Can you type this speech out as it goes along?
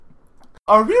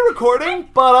Are we recording?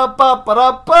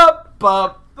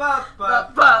 Ba-da-ba-ba-da-ba-ba.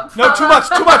 No, too much.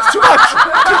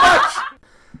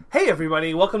 Hey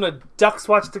everybody, welcome to Ducks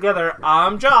Watch Together.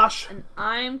 I'm Josh. And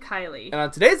I'm Kylie. And on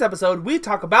today's episode, we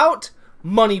talk about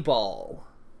Moneyball.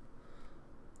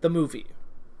 The movie.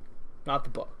 Not the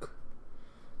book.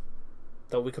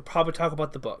 Though we could probably talk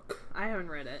about the book. I haven't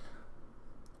read it.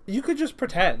 You could just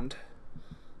pretend.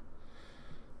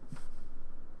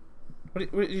 What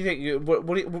do you think?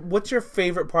 What's your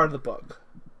favorite part of the book?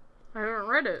 I haven't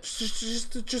read it.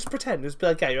 Just pretend. Just be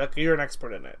like, yeah, you're an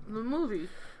expert in it. The movie.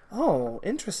 Oh,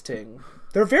 interesting.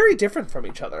 They're very different from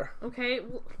each other. Okay.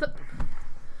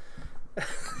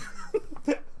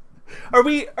 Are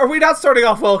we not starting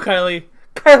off well, Kylie?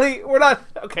 Kylie, we're not...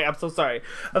 Okay, I'm so sorry.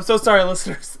 I'm so sorry,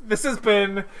 listeners. This has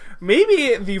been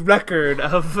maybe the record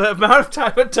of the amount of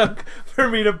time it took for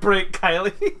me to break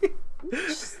Kylie.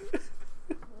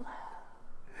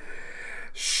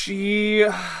 She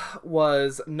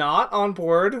was not on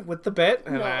board with the bit.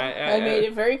 And no, I made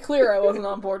it very clear I wasn't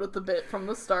on board with the bit from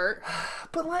the start.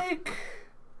 But, like...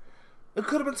 It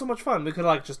could have been so much fun. We could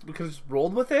have just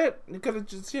rolled with it. We could have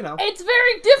just, It's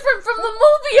very different from the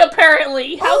movie,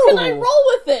 apparently. How can I roll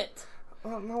with it?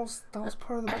 Well, that was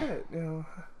part of the bit,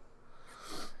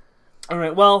 All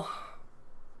right, well,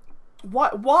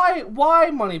 why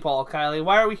Moneyball, Kylie?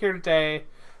 Why are we here today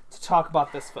to talk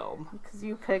about this film? Because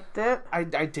you picked it. I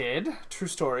did. True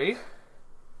story.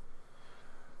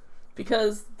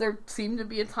 Because there seemed to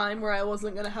be a time where I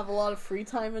wasn't going to have a lot of free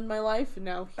time in my life, and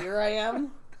now here I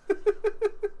am.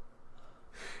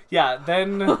 Yeah,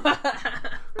 then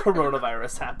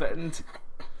coronavirus happened.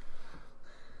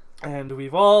 And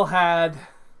we've all had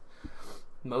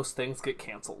most things get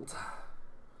canceled.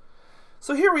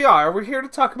 So here we are. We're here to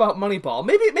talk about Moneyball.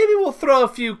 Maybe we'll throw a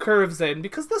few curves in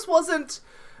because this wasn't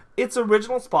its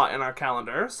original spot in our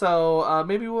calendar. So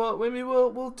maybe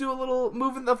we'll do a little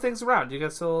moving of things around. You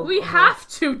guys still? We have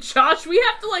to, Josh. We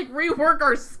have to rework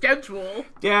our schedule.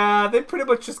 Yeah, they pretty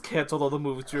much just canceled all the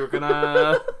movies we were going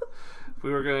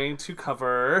to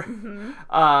cover. Mm-hmm.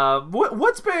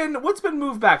 What's been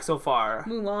moved back so far?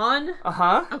 Mulan.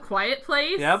 A Quiet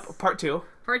Place. Yep. Part 2.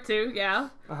 Part 2. Yeah.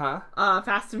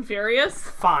 Fast and Furious.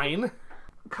 Fine.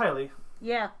 Kylie.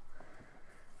 Yeah.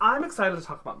 I'm excited to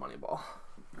talk about Moneyball.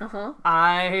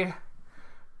 I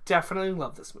definitely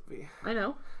love this movie. I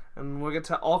know. And we'll get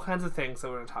to all kinds of things that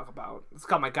we're going to talk about. It's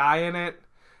got my guy in it.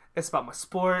 It's about my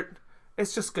sport.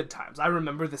 It's just good times. I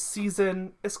remember the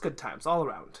season. It's good times all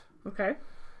around. Okay.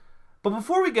 But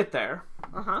before we get there,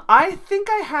 I think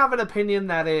I have an opinion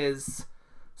that is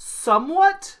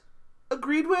somewhat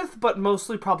agreed with, but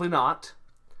mostly probably not.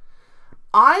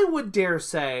 I would dare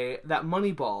say that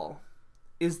Moneyball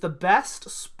is the best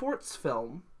sports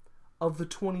film of the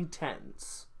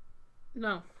 2010s.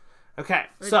 No. Okay,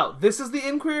 so this is the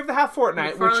inquiry of the half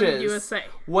fortnight, which is USA.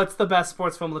 What's the best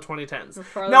sports film of the 2010s?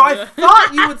 Now, I thought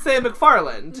you would say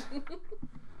McFarland.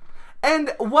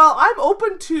 And while I'm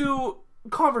open to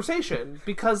conversation,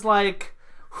 because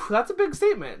that's a big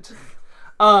statement.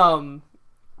 But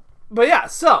yeah,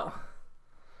 so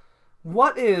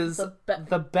what is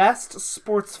the best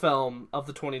sports film of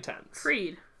the 2010s?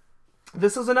 Creed.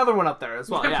 This is another one up there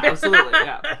as well. Yeah, absolutely.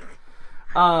 Yeah.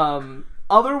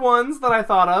 Other ones that I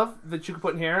thought of that you could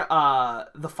put in here,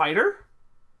 The Fighter.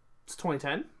 It's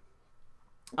 2010.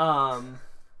 Yeah,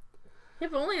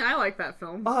 but only I like that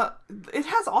film. It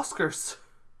has Oscars.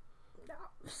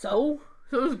 So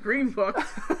does Green Book.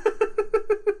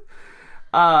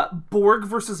 Borg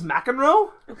versus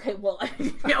McEnroe. Okay, well,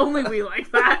 only we like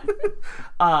that.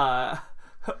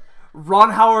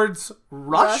 Ron Howard's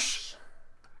Rush.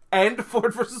 And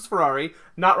Ford versus Ferrari.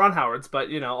 Not Ron Howard's, but,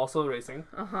 also racing.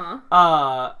 Warrior?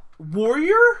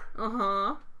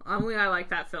 Only I like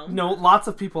that film. No, lots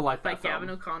of people like that film. Gavin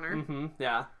O'Connor. Mm-hmm,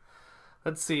 yeah.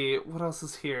 Let's see. What else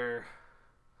is here?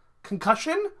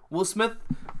 Concussion? Will Smith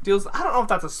deals... I don't know if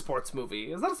that's a sports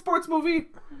movie. Is that a sports movie?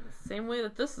 Same way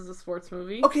that this is a sports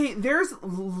movie. Okay, there's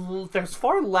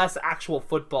far less actual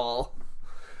football.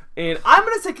 And I'm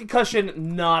going to say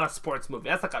Concussion, not a sports movie.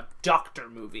 That's like a doctor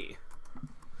movie.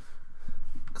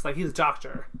 Because, he's a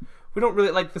doctor. We don't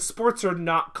really... the sports are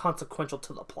not consequential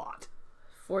to the plot.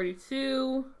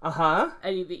 42.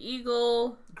 Eddie the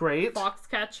Eagle. Great.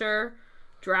 Foxcatcher.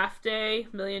 Draft Day.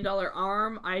 $1 Million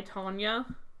Arm. I,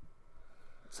 Tonya.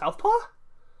 Southpaw?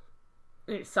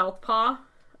 Southpaw.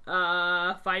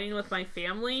 Fighting with My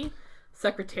Family.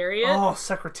 Secretariat. Oh,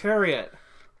 Secretariat.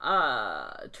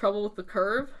 Trouble with the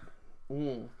Curve.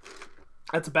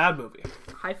 That's a bad movie.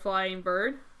 High Flying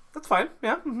Bird. That's fine.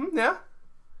 Yeah. Mm-hmm. Yeah.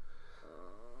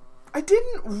 I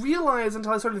didn't realize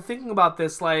until I started thinking about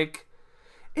this,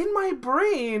 in my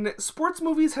brain, sports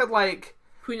movies had like...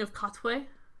 Queen of Katwe?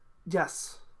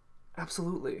 Yes,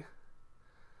 absolutely.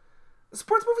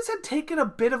 Sports movies had taken a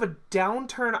bit of a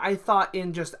downturn, I thought,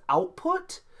 in just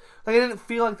output. Like, I didn't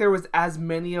feel like there was as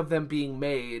many of them being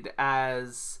made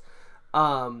as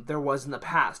there was in the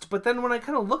past. But then when I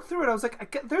kind of looked through it, I was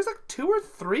like, there's like 2 or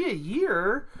 3 a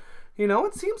year. You know,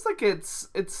 it seems like it's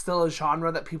still a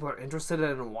genre that people are interested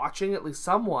in watching, at least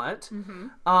somewhat.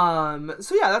 Mm-hmm.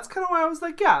 So yeah, that's kind of why I was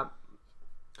like, yeah.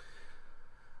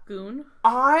 Goon?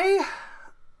 I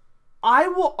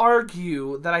will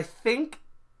argue that I think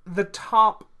the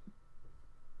top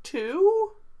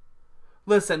 2...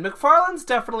 Listen, McFarlane's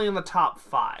definitely in the top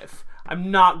 5.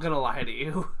 I'm not gonna lie to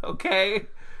you, okay?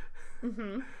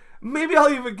 Mm-hmm. Maybe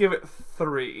I'll even give it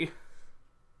 3.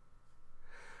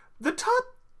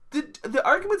 The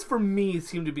arguments for me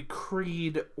seem to be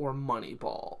Creed or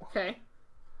Moneyball. Okay.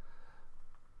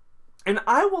 And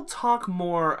I will talk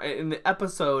more in the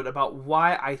episode about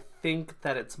why I think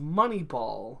that it's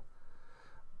Moneyball.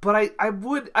 But I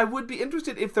would be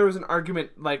interested if there was an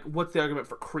argument, like, what's the argument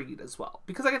for Creed as well?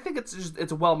 Because I think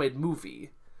it's a well-made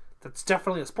movie. That's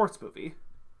definitely a sports movie.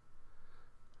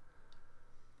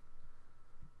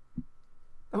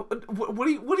 Oh, what are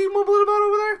you mumbling about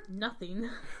over there? Nothing.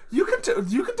 You can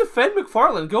defend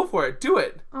McFarlane. Go for it. Do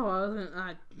it. Oh,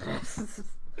 I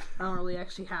don't really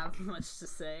actually have much to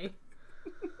say.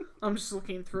 I'm just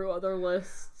looking through other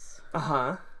lists.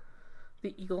 Uh-huh.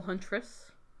 The Eagle Huntress.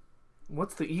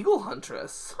 What's The Eagle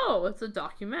Huntress? Oh, it's a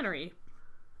documentary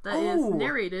that is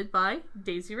narrated by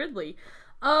Daisy Ridley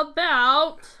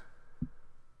about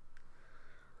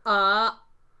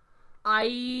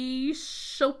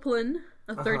Aishoplin,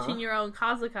 a 13-year-old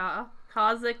Kazakh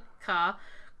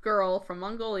girl from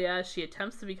Mongolia, as she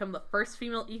attempts to become the first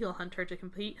female eagle hunter to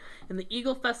compete in the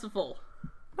Eagle Festival.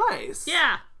 Nice.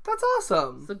 Yeah. That's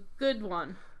awesome. It's a good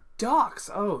one. Docs.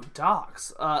 Oh,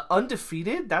 Docs.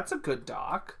 Undefeated? That's a good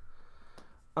doc.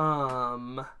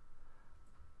 The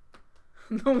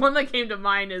one that came to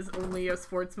mind is only a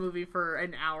sports movie for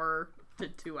an hour to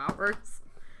 2 hours.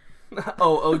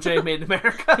 Oh, OJ Made in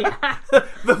America? Yeah.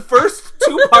 The first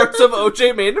 2 parts of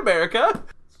OJ Made in America?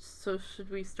 So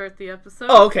should we start the episode?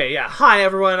 Oh, okay, yeah. Hi,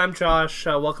 everyone. I'm Josh.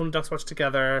 Welcome to Ducks Watch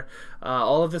Together.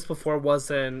 All of this before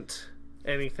wasn't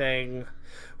anything.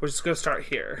 We're just going to start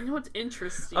here. You know what's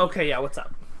interesting? Okay, yeah, what's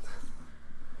up?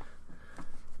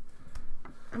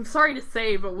 I'm sorry to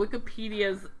say, but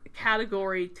Wikipedia's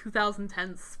category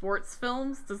 2010 sports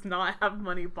films does not have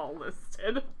Moneyball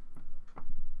listed.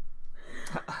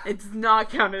 It's not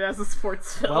counted as a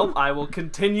sports film. Well, I will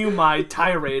continue my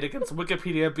tirade against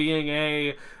Wikipedia being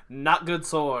a not good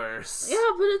source.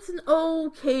 Yeah, but it's an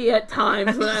okay at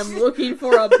times when I'm looking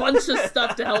for a bunch of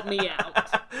stuff to help me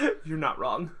out. You're not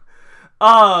wrong.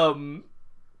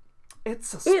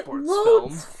 It's a sports It film.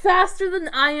 loads faster than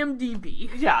IMDb.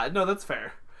 Yeah, no, that's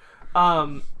fair.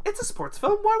 It's a sports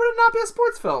film. Why would it not be a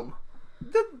sports film?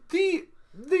 The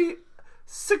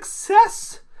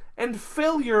success and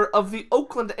failure of the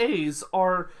Oakland A's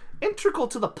are integral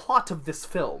to the plot of this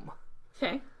film.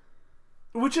 Okay.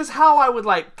 Which is how I would,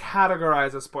 like,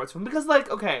 categorize a sports film. Because,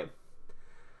 like, okay,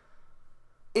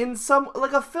 in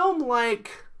a film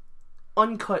like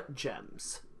Uncut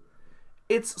Gems,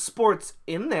 it's sports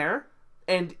in there,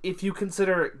 and if you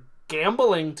consider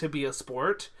gambling to be a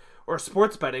sport, or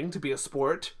sports betting to be a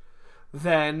sport,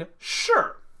 then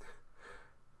sure.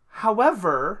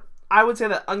 However, I would say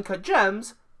that Uncut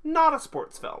Gems, not a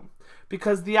sports film.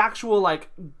 Because the actual, like,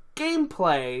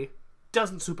 gameplay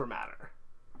doesn't super matter.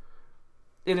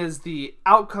 It is the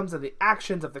outcomes and the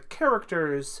actions of the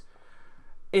characters,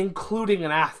 including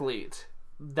an athlete,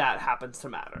 that happens to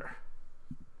matter.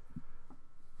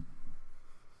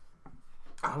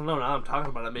 I don't know, now I'm talking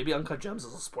about it. Maybe Uncut Gems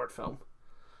is a sport film.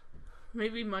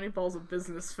 Maybe Moneyball's a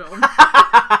business film.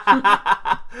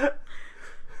 I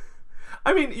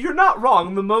mean, you're not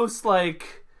wrong. The most,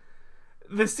 like...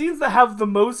 The scenes that have the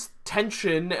most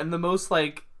tension and the most,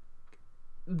 like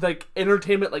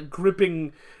entertainment, like,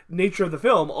 gripping nature of the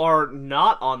film are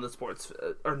not on the sports...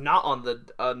 or not on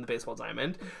the baseball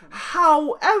diamond. Mm-hmm.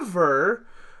 However...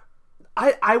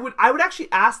 I would actually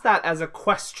ask that as a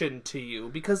question to you,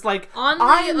 because, like,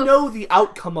 I know the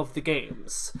outcome of the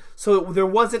games, so there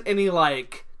wasn't any,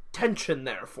 like, tension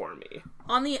there for me.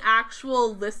 On the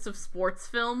actual list of sports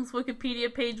films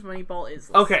Wikipedia page, Moneyball is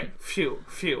listed. Okay, phew,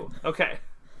 okay.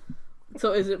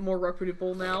 So is it more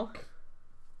reputable now?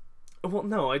 Well,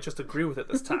 no, I just agree with it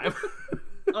this time.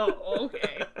 Oh,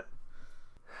 okay.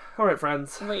 Alright,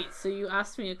 friends. Wait, so you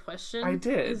asked me a question? I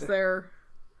did.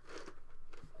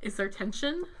 Is there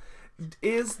tension?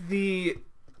 Is the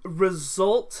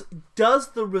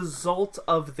does the result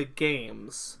of the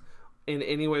games in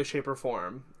any way, shape, or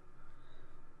form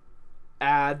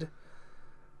do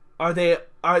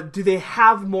they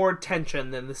have more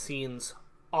tension than the scenes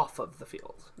off of the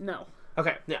field? No.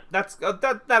 Okay, yeah, that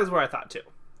is where I thought too.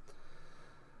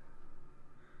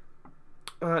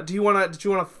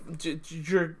 Did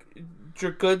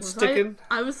your good sticking?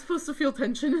 I was supposed to feel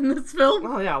tension in this film.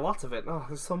 Oh yeah, lots of it. Oh,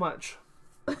 there's so much.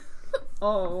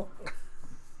 Oh.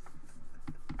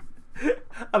 I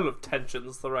don't know if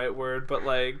tension's the right word, but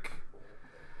like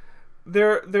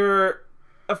a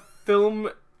film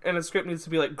and a script needs to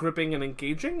be like gripping and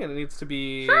engaging, and it needs to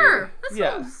be This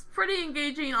film's pretty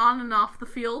engaging on and off the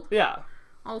field. Yeah.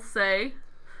 I'll say.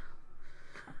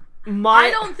 I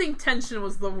don't think tension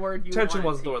was the word you wanted. Tension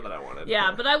wasn't the word that I wanted.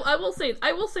 Yeah, but I will say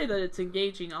that it's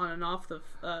engaging on and off the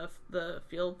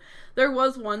field. There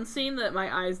was one scene that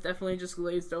my eyes definitely just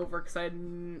glazed over because I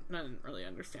didn't really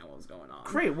understand what was going on.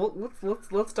 Great. Well,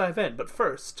 let's dive in. But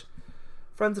first,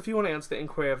 friends, if you want to answer the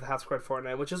inquiry of the Half Squared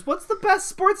Fortnite, which is what's the best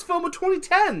sports film of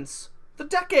 2010s, the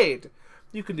decade,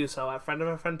 you can do so at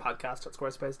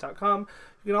friendofafriendpodcast.squarespace.com.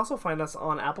 You can also find us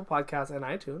on Apple Podcasts and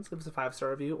iTunes. Give us a 5-star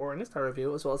review or any star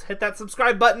review, as well as hit that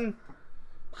subscribe button.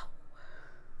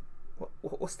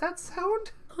 What's that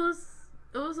sound? It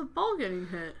was a ball getting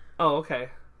hit. Oh,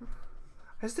 okay.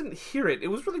 I just didn't hear it. It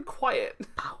was really quiet.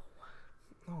 Pow.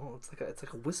 Oh, it's like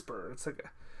a whisper. It's like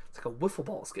a wiffle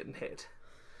ball's getting hit.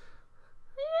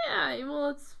 Yeah,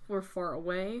 well, we're far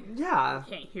away. Yeah.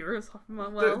 You can't hear us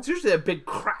well. It's usually a big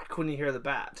crack when you hear the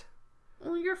bat.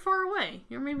 Well, you're far away.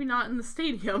 You're maybe not in the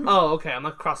stadium. Oh, okay. I'm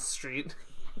across the street.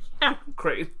 Yeah.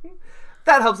 Great.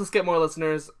 That helps us get more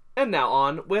listeners. And now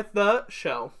on with the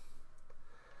show.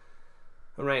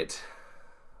 All right.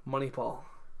 Moneyball.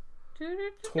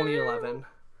 2011.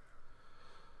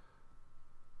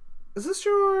 Is this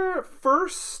your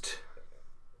first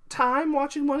time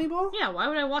watching Moneyball? Yeah, why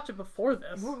would I watch it before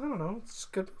this? Well, I don't know. It's a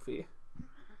good movie.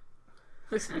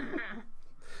 It's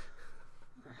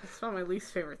about my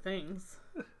least favorite things.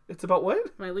 It's about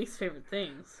what? My least favorite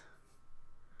things.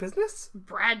 Business?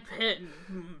 Brad Pitt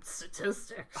and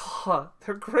statistics. Huh,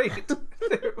 they're great.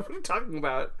 What are you talking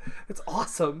about? It's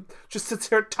awesome. Just sits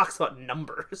here and talks about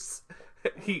numbers.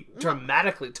 He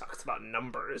dramatically talks about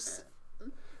numbers.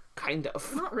 Kind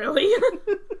of. Not really.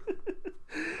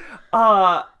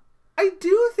 I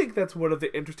do think that's one of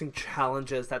the interesting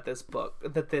challenges that this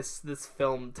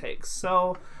film takes.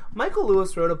 So, Michael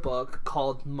Lewis wrote a book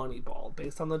called Moneyball,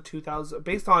 based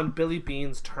on Billy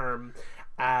Beane's term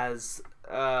as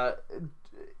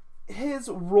his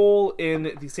role in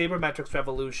the sabermetrics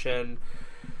revolution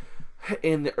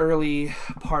in the early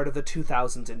part of the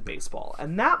 2000s in baseball.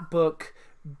 And that book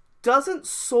doesn't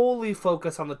solely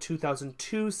focus on the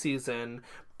 2002 season,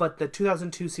 but the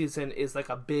 2002 season is like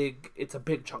a big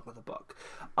chunk of the book.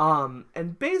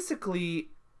 And basically,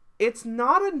 it's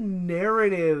not a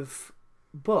narrative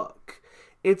book.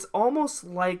 It's almost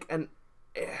like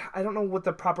I don't know what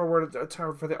the proper word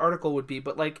for the article would be,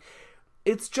 but like,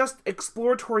 it's just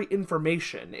exploratory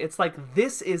information. It's like,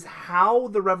 this is how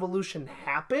the revolution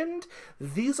happened.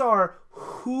 These are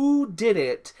who did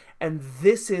it, and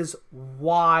this is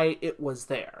why it was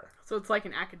there. So it's like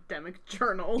an academic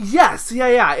journal. Yes,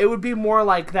 yeah. It would be more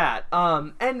like that.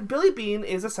 And Billy Beane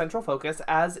is a central focus,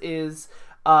 as is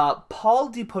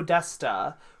Paul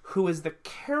DePodesta, who is the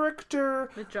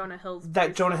character that Jonah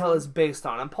Hill is based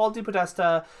on. And Paul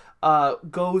DePodesta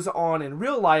goes on in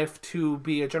real life to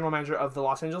be a general manager of the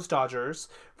Los Angeles Dodgers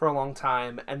for a long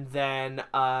time. And then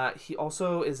he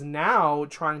also is now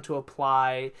trying to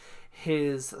apply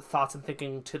his thoughts and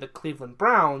thinking to the Cleveland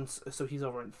Browns. So he's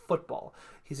over in football.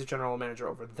 He's a general manager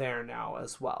over there now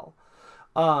as well.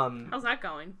 How's that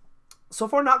going? So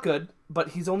far, not good, but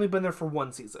he's only been there for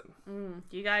one season.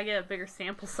 You gotta get a bigger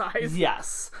sample size.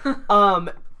 Yes.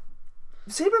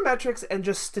 Sabermetrics and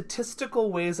just statistical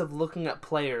ways of looking at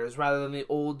players rather than the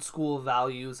old school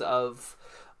values of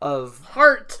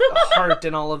heart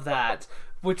and all of that,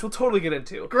 which we'll totally get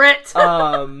into. Grit.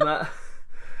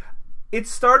 It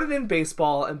started in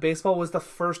baseball, and baseball was the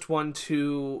first one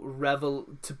to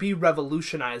be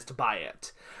revolutionized by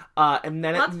it. And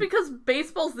then that's because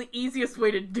baseball's the easiest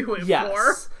way to do it. Yes.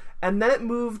 For. And then it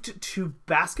moved to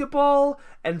basketball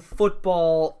and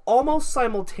football almost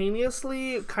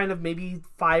simultaneously, kind of maybe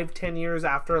 5-10 years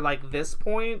after like this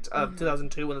point of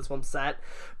 2002 when this film's set.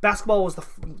 Basketball was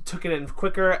took it in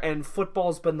quicker, and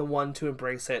football's been the one to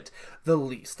embrace it the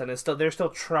least, and they're still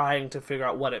trying to figure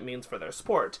out what it means for their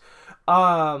sport. What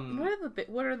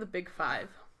are the big five?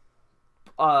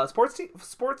 Sports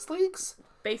leagues.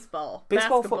 Baseball,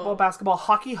 football, basketball,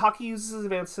 hockey. Hockey uses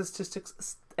advanced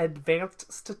statistics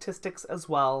advanced statistics as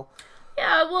well.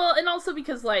 Yeah, well, and also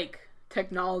because, like,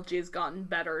 technology has gotten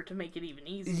better to make it even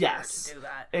easier to do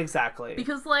that. Exactly.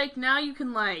 Because, like, now you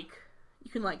can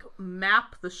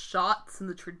map the shots and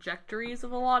the trajectories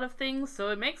of a lot of things, so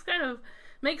it makes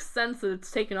sense that it's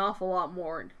taken off a lot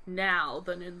more now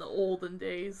than in the olden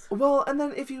days. Well, and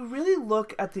then if you really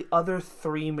look at the other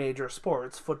three major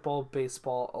sports, football,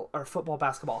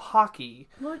 basketball, hockey...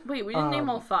 Wait, we didn't name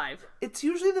all five. It's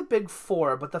usually the big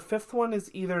four, but the fifth one is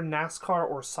either NASCAR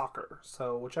or soccer,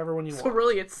 so whichever one you want. So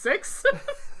really it's 6?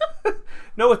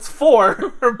 No, it's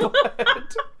 4,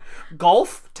 but...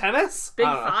 Golf? Tennis? Big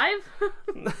 5?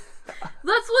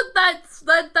 That's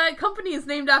what that company is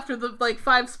named after, the, like,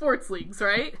 5 sports leagues,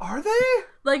 right? Are they?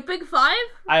 Like, Big 5?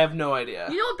 I have no idea.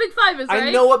 You know what Big 5 is, right?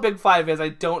 I know what Big 5 is. I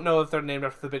don't know if they're named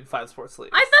after the Big 5 sports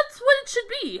leagues. That's what it should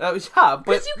be. Yeah,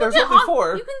 but there's only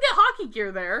 4. You can get hockey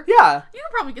gear there. Yeah. You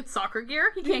can probably get soccer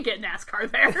gear. You can't get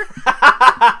NASCAR there.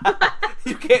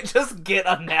 You can't just get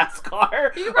a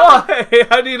NASCAR. Hey,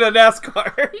 I need a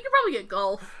NASCAR. You can probably get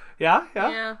golf.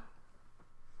 Yeah.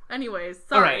 Anyways,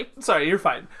 sorry. All right, sorry, you're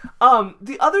fine.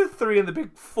 The other 3 in the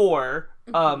big 4,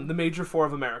 the major 4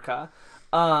 of America,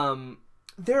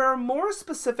 there are more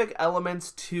specific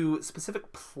elements to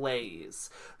specific plays.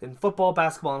 In football,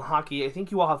 basketball, and hockey, I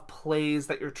think you all have plays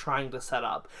that you're trying to set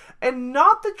up. And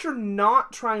not that you're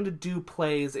not trying to do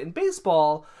plays in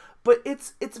baseball, but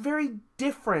it's very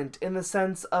different in the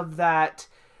sense of that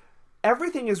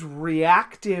everything is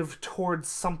reactive towards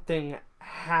something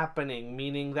happening,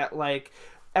 meaning that, like,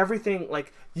 everything,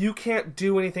 like, you can't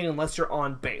do anything unless you're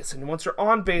on base. And once you're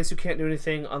on base, you can't do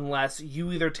anything unless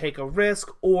you either take a risk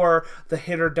or the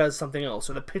hitter does something else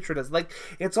or the pitcher does. Like,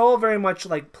 it's all very much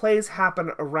like plays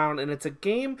happen around, and it's a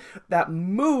game that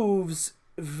moves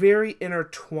very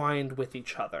intertwined with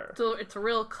each other. So it's a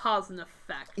real cause and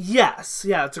effect. Yes,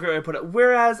 yeah, that's a great way to put it.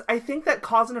 Whereas I think that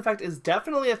cause and effect is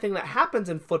definitely a thing that happens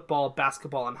in football,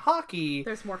 basketball, and hockey.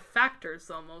 There's more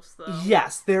factors almost, though.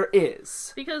 Yes, there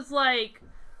is. Because, like,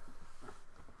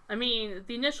 I mean,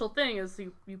 the initial thing is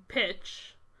you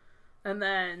pitch, and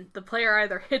then the player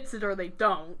either hits it or they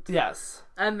don't. Yes.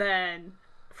 And then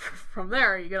from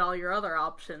there, you get all your other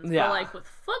options. Yeah. But, like, with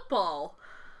football,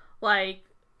 like,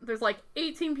 there's, like,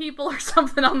 18 people or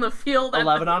something on the field.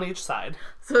 11 on each side.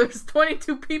 So there's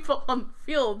 22 people on the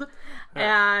field,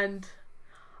 and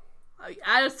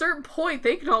at a certain point,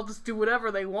 they can all just do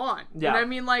whatever they want. Yeah. And I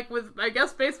mean, like, I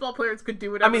guess baseball players could do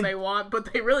whatever they want,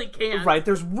 but they really can't. Right,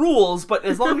 there's rules, but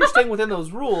as long as you're staying within those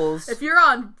rules... If you're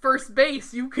on first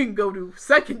base, you can go to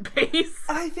second base.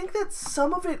 And I think that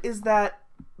some of it is that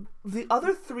the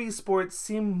other 3 sports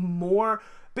seem more...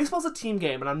 Baseball's a team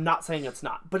game, and I'm not saying it's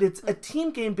not, but it's a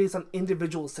team game based on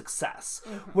individual success.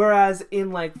 Mm-hmm. Whereas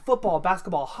in, like, football,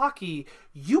 basketball, hockey,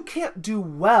 you can't do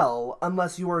well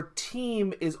unless your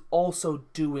team is also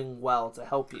doing well to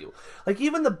help you. Like,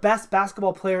 even the best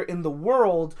basketball player in the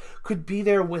world could be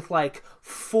there with, like,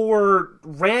 4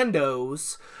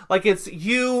 randos. Like, it's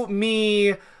you,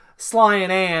 me, Sly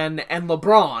and Ann, and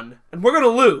LeBron, and we're gonna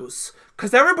lose.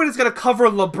 Because everybody's gonna cover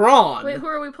LeBron. Wait, who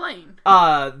are we playing?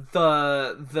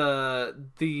 The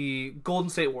Golden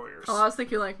State Warriors. Oh, I was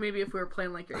thinking, like, maybe if we were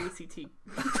playing, like, your ACT.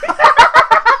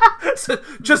 So,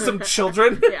 just some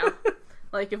children? Yeah.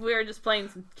 Like, if we were just playing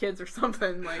some kids or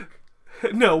something, like...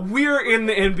 No, we're in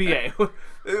the NBA.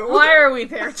 Why are we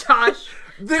there, Josh?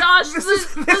 Josh,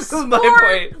 this is my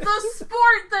point. The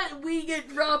sport that we get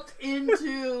dropped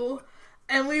into...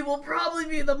 and we will probably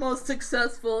be the most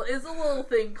successful, is a little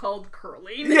thing called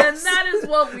curling. Yes. And that is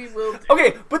what we will do.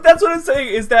 Okay, but that's what I'm saying,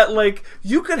 is that, like,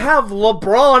 you could have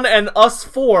LeBron and us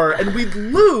 4, and we'd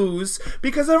lose,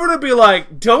 because everyone would be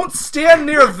like, don't stand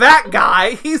near that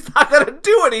guy, he's not gonna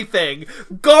do anything.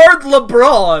 Guard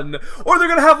LeBron. Or they're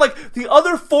gonna have, like, the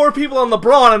other 4 people on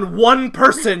LeBron and 1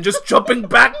 person just jumping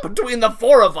back between the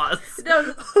 4 of us.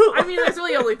 No, I mean, there's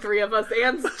really only 3 of us.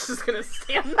 Anne's just gonna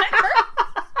stand there.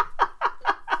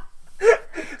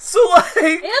 So, like...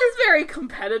 Anne's very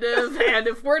competitive, and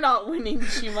if we're not winning,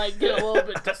 she might get a little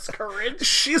bit discouraged.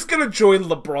 She's gonna join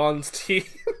LeBron's team.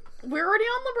 We're already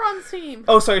on LeBron's team.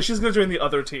 Oh, sorry, she's gonna join the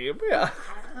other team. Yeah.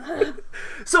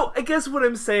 So, I guess what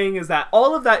I'm saying is that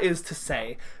all of that is to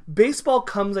say, baseball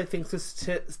comes, I think, to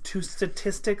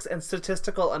statistics and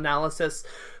statistical analysis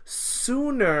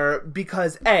sooner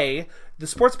because, A, the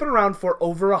sport's been around for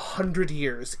over 100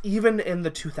 years, even in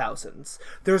the 2000s.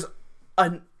 There's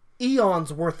an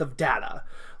eons worth of data,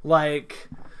 like,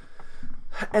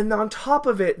 and on top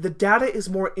of it, the data is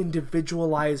more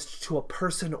individualized to a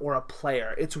person or a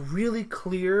player. It's really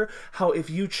clear how if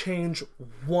you change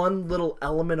one little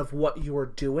element of what you're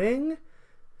doing,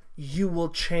 you will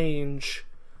change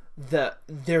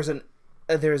there's a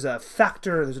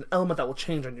factor, there's an element that will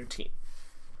change on your team.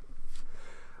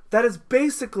 That is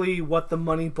basically what the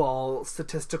Moneyball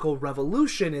statistical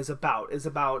revolution is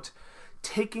about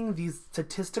taking these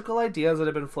statistical ideas that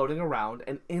have been floating around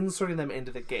and inserting them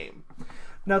into the game.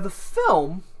 Now, the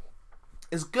film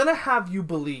is gonna have you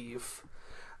believe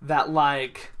that,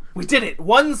 like, we did it!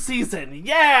 1 season!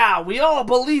 Yeah! We all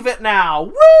believe it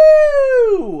now!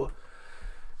 Woo!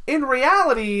 In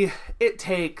reality, it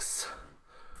takes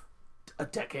a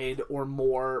decade or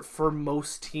more for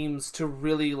most teams to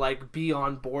really, like, be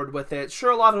on board with it.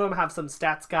 Sure, a lot of them have some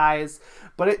stats guys,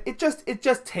 but it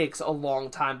just takes a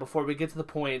long time before we get to the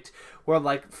point where,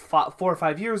 like, 4 or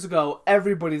 5 years ago,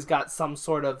 everybody's got some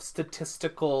sort of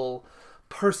statistical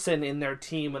person in their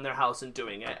team and their house and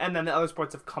doing it. And then the other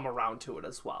sports have come around to it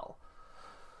as well.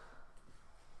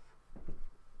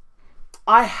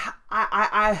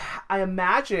 I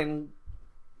imagine,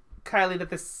 Kylie, that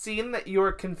the scene that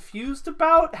you're confused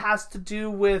about has to do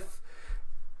with,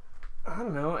 I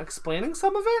don't know, explaining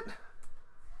some of it?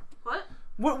 What?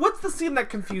 What's the scene that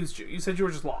confused you? You said you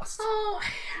were just lost. Oh,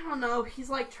 I don't know. He's,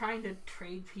 like, trying to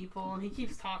trade people, and he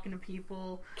keeps talking to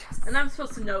people. Yes. And I'm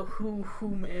supposed to know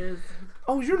whom is.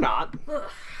 Oh, you're not. Ugh,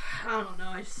 I don't know.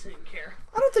 I just didn't care.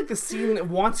 I don't think the scene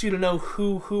wants you to know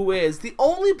who is. The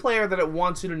only player that it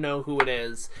wants you to know who it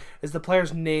is the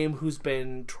player's name who's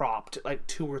been dropped, like,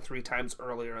 2 or 3 times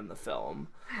earlier in the film.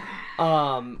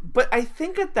 But I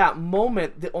think at that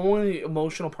moment, the only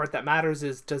emotional part that matters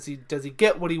is does he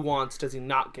get what he wants? Does he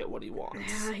not get what he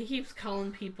wants? Yeah, he keeps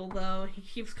calling people, though. He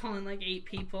keeps calling, like, 8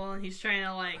 people, and he's trying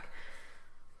to, like,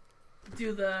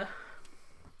 do the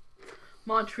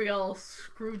Montreal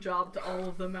screw job to all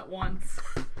of them at once.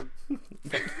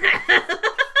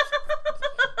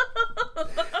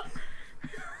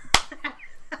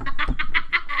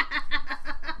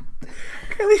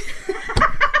 I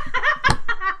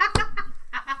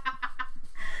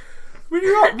mean,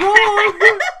 you're not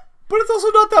wrong, but it's also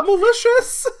not that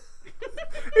malicious.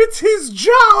 It's his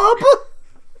job.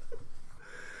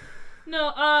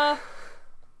 No, I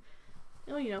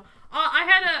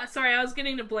was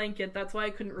getting a blanket. That's why I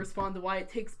couldn't respond to why it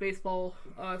takes baseball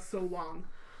so long.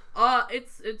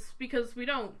 It's because we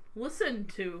don't listen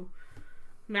to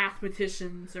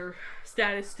mathematicians or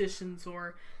statisticians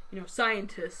or,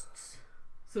 scientists.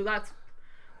 So that's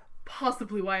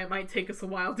possibly why it might take us a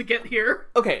while to get here.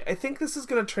 Okay, I think this is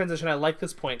going to transition. I like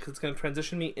this point because it's going to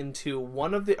transition me into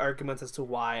one of the arguments as to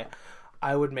why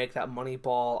I would make that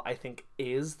Moneyball, I think,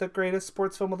 is the greatest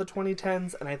sports film of the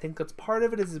 2010s. And I think that's part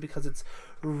of it is because it's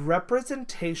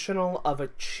representational of a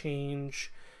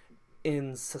change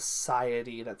in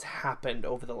society that's happened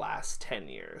over the last 10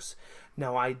 years.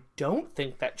 Now, I don't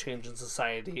think that change in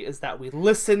society is that we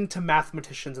listen to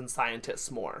mathematicians and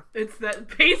scientists more. It's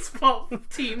that baseball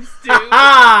teams do.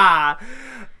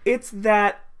 It's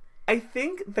that I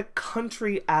think the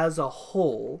country as a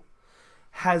whole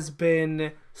has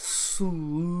been slowly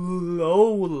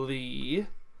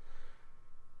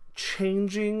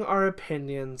changing our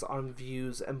opinions on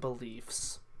views and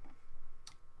beliefs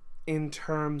in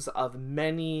terms of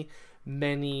many,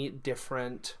 many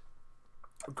different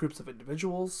groups of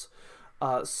individuals,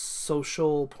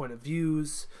 social point of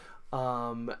views,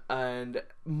 and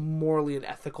morally and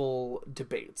ethical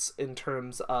debates in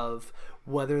terms of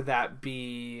whether that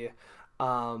be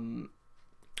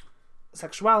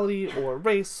sexuality or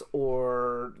race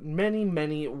or many,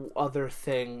 many other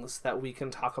things that we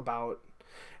can talk about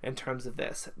in terms of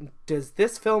this. Does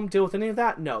this film deal with any of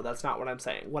that? No, that's not what I'm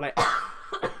saying.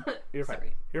 You're fine.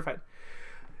 Sorry. You're fine.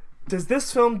 Does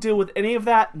this film deal with any of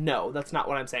that? No, that's not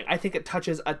what I'm saying. I think it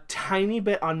touches a tiny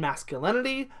bit on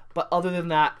masculinity, but other than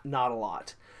that, not a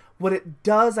lot. What it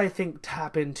does, I think,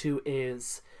 tap into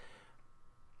is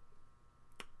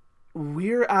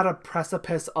we're at a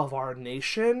precipice of our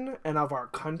nation and of our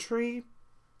country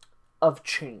of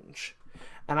change.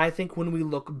 And I think when we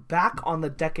look back on the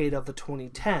decade of the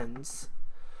 2010s,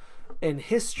 in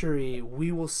history,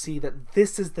 we will see that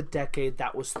this is the decade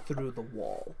that was through the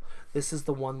wall. This is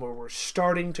the one where we're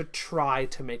starting to try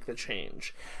to make the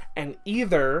change. And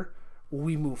either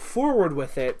we move forward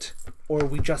with it, or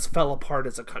we just fell apart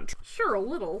as a country. Sure, a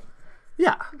little.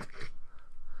 Yeah.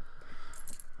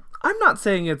 I'm not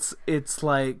saying it's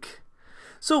like...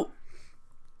 So,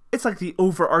 it's like the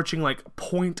overarching, like,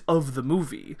 point of the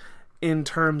movie in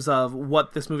terms of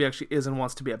what this movie actually is and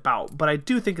wants to be about. But I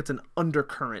do think it's an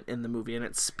undercurrent in the movie, and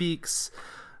it speaks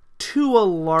to a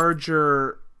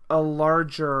larger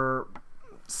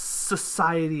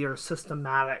society or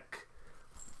systematic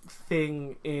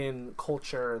thing in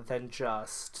culture than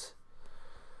just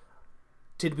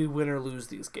did we win or lose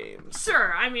these games?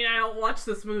 Sure, I mean, I don't watch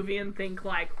this movie and think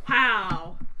like,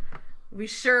 wow, we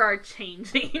sure are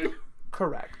changing.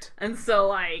 Correct. And so,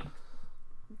 like...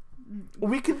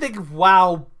 We can think,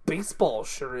 wow, baseball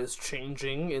sure is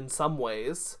changing in some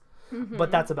ways. Mm-hmm.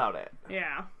 But that's about it.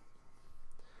 Yeah.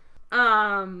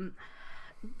 So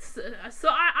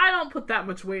I don't put that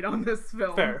much weight on this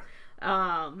film. Fair.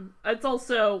 It's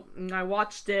also, I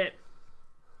watched it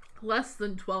less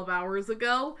than 12 hours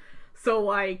ago, so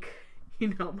like,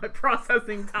 you know, my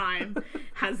processing time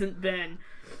hasn't been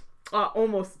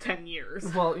almost 10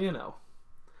 years. Well, you know,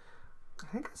 I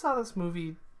think I saw this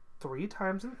movie 3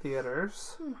 times in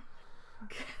theaters.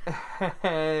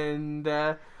 And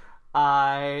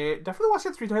I definitely watched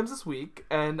it 3 times this week,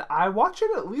 and I watch it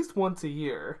at least once a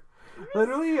year.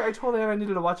 Literally, I told Anne I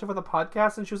needed to watch it for the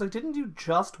podcast, and she was like, didn't you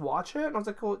just watch it? And I was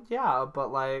like, well, yeah,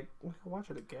 but, like, we can watch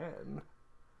it again.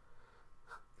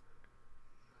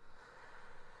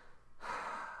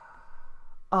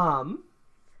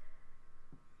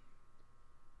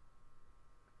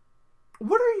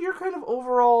 What are your kind of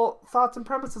overall thoughts and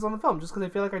premises on the film? Just because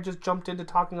I feel like I just jumped into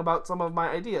talking about some of my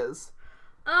ideas.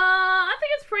 I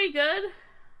think it's pretty good.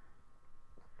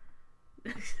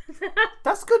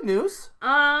 That's good news.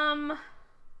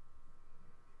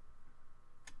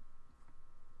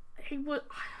 He would.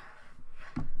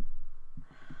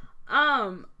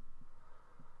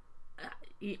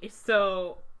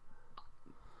 So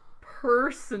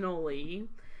personally,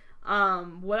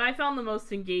 what I found the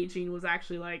most engaging was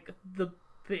actually like the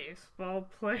baseball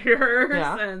players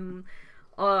and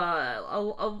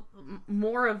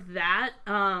more of that,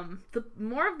 the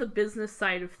more of the business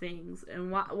side of things.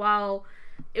 And while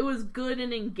it was good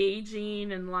and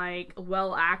engaging and like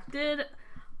well acted,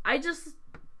 I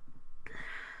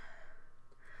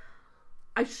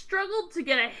struggled to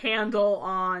get a handle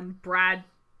on Brad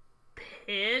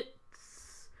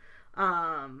Pitt's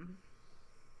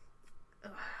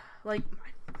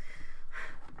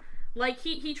like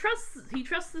he trusts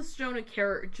this Jonah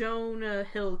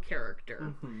Hill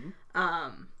character. Mm-hmm.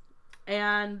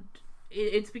 And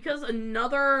it's because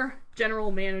another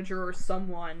general manager or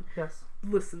someone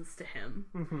listens to him.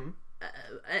 Mm-hmm.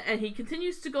 And he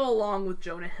continues to go along with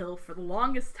Jonah Hill for the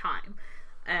longest time.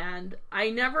 And I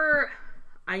never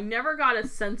got a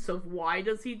sense of why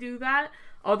does he do that,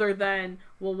 other than,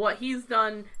 well, what he's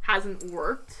done hasn't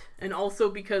worked, and also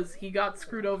because he got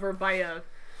screwed over by a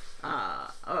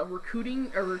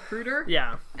recruiter.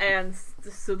 Yeah. And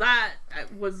so that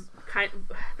was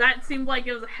that seemed like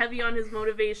it was heavy on his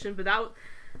motivation, but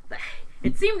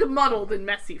it seemed muddled and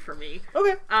messy for me.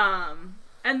 Okay.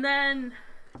 And then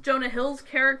Jonah Hill's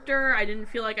character, I didn't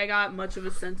feel like I got much of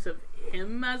a sense of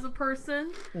him as a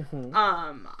person. Mm-hmm.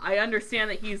 I understand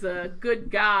that he's a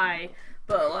good guy,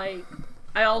 but like,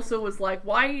 I also was like,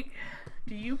 why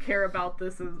do you care about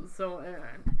this? And so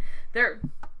there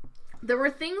were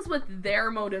things with their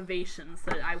motivations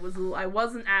that I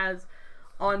wasn't as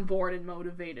on board and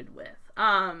motivated with.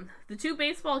 The 2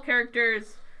 baseball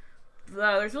characters,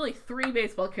 there's really 3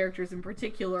 baseball characters in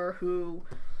particular who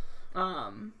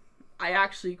I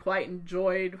actually quite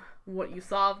enjoyed what you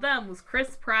saw of them, was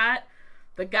Chris Pratt,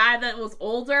 the guy that was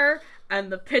older,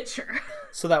 and the pitcher.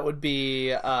 So that would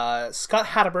be Scott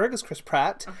Hatterberg as Chris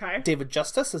Pratt. Okay. David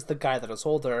Justice is the guy that is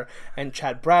older, and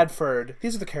Chad Bradford.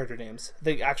 These are the character names,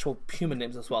 the actual human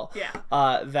names as well. Yeah.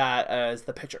 That is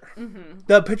the pitcher. Mm-hmm.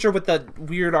 The pitcher with the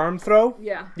weird arm throw.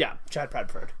 Yeah. Yeah, Chad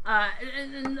Bradford.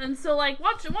 And so like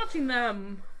watching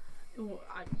them,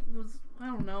 I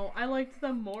don't know. I liked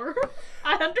them more.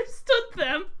 I understood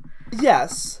them.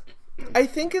 Yes. I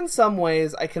think in some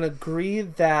ways I can agree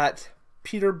that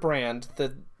Peter Brand,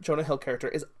 the Jonah Hill character,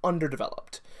 is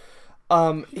underdeveloped.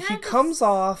 He comes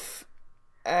off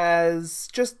as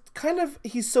just kind of,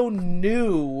 he's so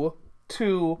new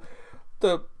to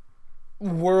the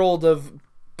world of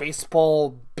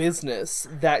baseball business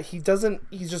that he's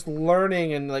just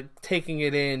learning and like taking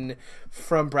it in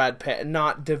from Brad Pitt and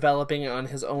not developing it on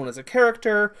his own as a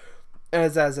character,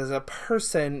 as a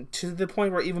person, to the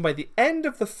point where even by the end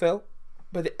of the film,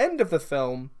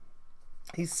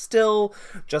 he's still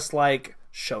just like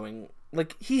showing,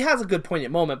 like, he has a good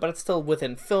poignant moment, but it's still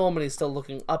within film, and he's still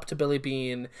looking up to Billy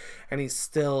Beane, and he's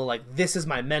still like, this is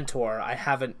my mentor, I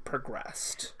haven't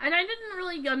progressed. And I didn't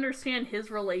really understand his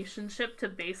relationship to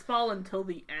baseball until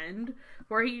the end,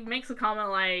 where he makes a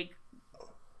comment like,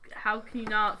 how can you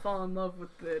not fall in love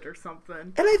with it, or something.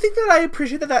 And I think that I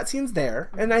appreciate that scene's there,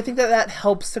 and I think that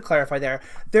helps to clarify there.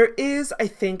 There is, I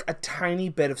think, a tiny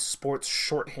bit of sports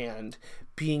shorthand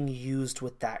being used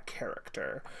with that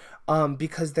character.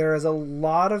 Because there is a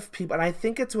lot of people, and I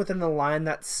think it's within the line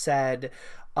that said,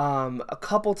 a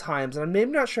couple times, and I'm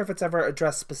maybe not sure if it's ever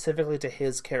addressed specifically to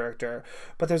his character,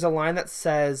 but there's a line that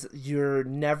says, you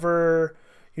never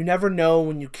know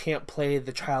when you can't play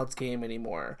the child's game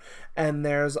anymore. And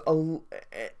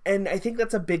and I think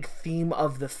that's a big theme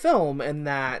of the film, in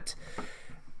that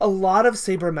a lot of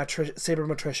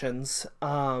sabermetricians,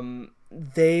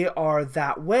 they are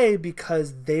that way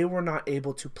because they were not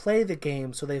able to play the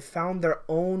game, so they found their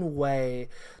own way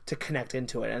to connect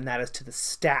into it, and that is to the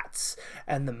stats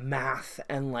and the math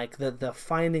and like the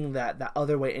finding that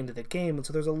other way into the game. And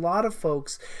so there's a lot of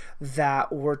folks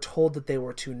that were told that they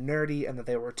were too nerdy and that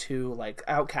they were too like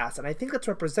outcast, and I think that's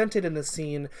represented in the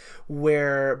scene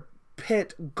where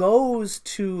Pitt goes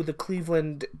to the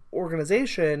Cleveland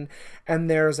organization,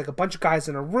 and there's like a bunch of guys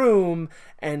in a room,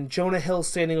 and Jonah Hill's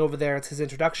standing over there. It's his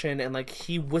introduction, and like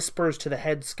he whispers to the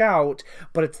head scout,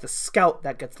 but it's the scout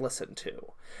that gets listened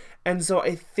to. And so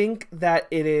I think that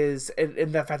it is,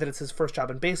 in the fact that it's his first job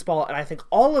in baseball, and I think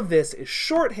all of this is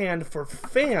shorthand for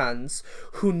fans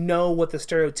who know what the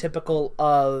stereotypical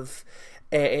of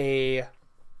a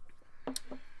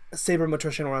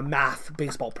sabermetrician or a math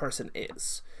baseball person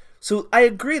is. So I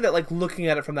agree that, like, looking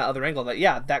at it from that other angle, that,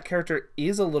 yeah, that character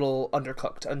is a little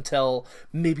undercooked until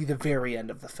maybe the very end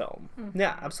of the film. Mm-hmm.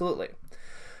 Yeah, absolutely.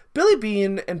 Billy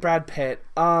Beane and Brad Pitt.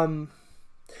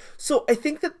 So I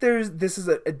think that this is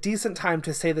a decent time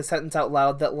to say the sentence out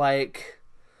loud that, like,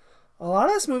 a lot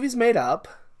of this movie's made up,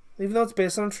 even though it's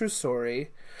based on a true story.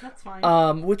 That's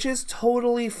fine. Which is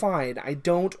totally fine. I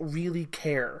don't really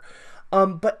care.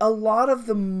 But a lot of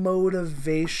the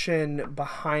motivation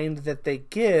behind that they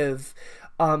give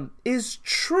is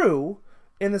true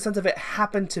in the sense of it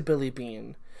happened to Billy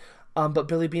Beane. But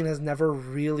Billy Beane has never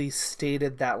really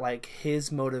stated that, like,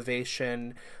 his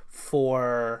motivation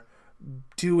for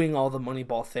doing all the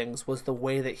Moneyball things was the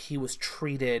way that he was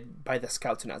treated by the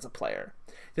scouts and as a player.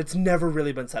 It's never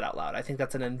really been said out loud. I think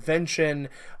that's an invention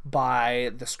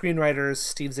by the screenwriters,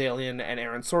 Steve Zalian and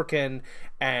Aaron Sorkin,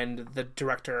 and the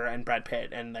director and Brad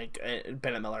Pitt and like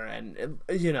Bennett Miller. And,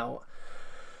 you know,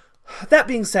 that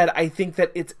being said, I think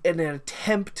that it's an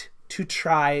attempt to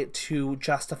try to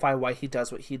justify why he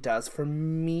does what he does. For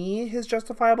me, his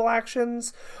justifiable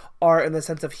actions are in the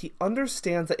sense of he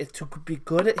understands that if to be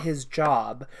good at his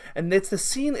job, and it's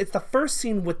the first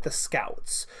scene with the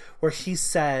scouts where he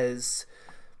says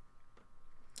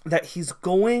that he's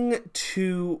going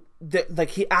to,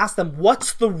 like, he asked them,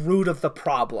 what's the root of the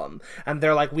problem? And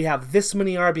they're like, we have this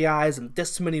many RBIs and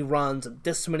this many runs and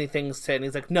this many things to, and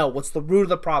he's like, no, what's the root of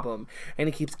the problem? And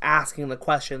he keeps asking the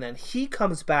question, and he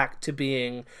comes back to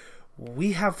being,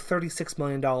 we have $36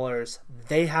 million,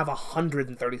 they have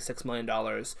 $136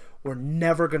 million, we're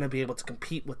never going to be able to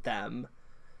compete with them.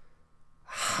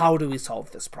 How do we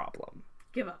solve this problem?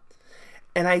 Give up.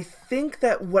 And I think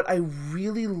that what I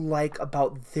really like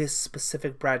about this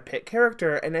specific Brad Pitt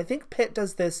character, and I think Pitt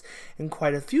does this in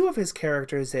quite a few of his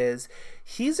characters, is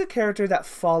he's a character that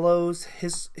follows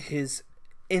his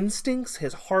instincts,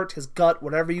 his heart, his gut,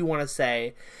 whatever you want to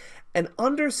say, and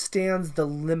understands the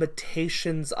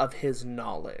limitations of his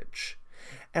knowledge.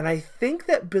 And I think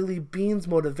that Billy Beane's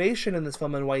motivation in this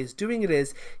film and why he's doing it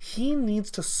is he needs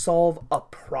to solve a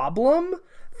problem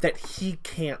that he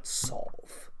can't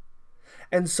solve.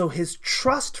 And so his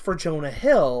trust for Jonah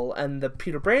Hill and the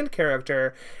Peter Brand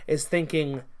character is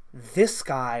thinking, this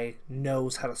guy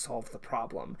knows how to solve the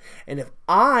problem. And if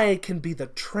I can be the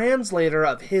translator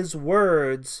of his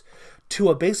words to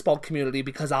a baseball community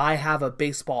because I have a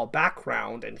baseball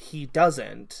background and he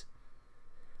doesn't,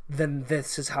 then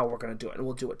this is how we're going to do it, and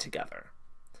we'll do it together.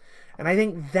 And I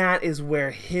think that is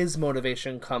where his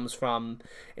motivation comes from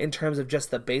in terms of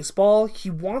just the baseball. He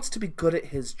wants to be good at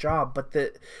his job, but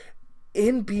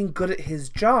in being good at his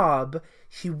job,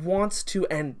 he wants to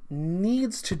and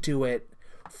needs to do it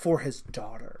for his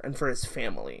daughter and for his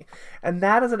family. And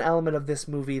that is an element of this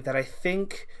movie that I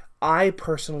think I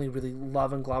personally really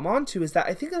love and glom onto, is that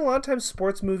I think in a lot of times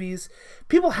sports movies,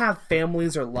 people have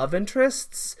families or love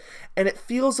interests, and it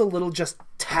feels a little just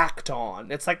tacked on.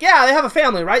 It's like, yeah, they have a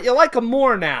family, right? You like them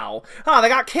more now. They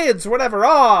got kids or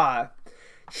whatever.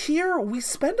 Here, we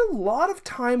spend a lot of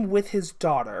time with his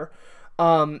daughter.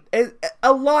 A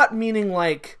lot meaning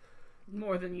like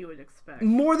more than you would expect.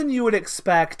 More than you would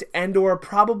expect, and or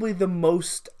probably the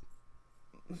most.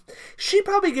 She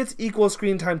probably gets equal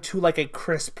screen time to like a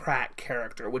Chris Pratt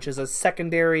character, which is a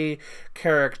secondary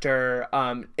character.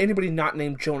 Anybody not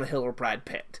named Jonah Hill or Brad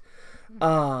Pitt.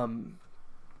 And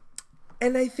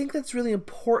I think that's really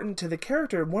important to the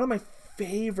character. One of my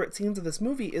favorite scenes of this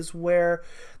movie is where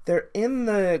they're in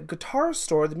the guitar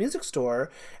store, the music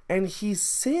store, and he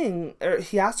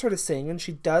asks her to sing, and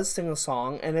she does sing a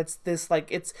song, and it's this,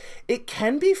 like, it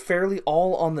can be fairly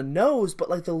all on the nose, but,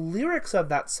 like, the lyrics of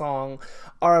that song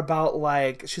are about,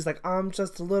 like, she's like, I'm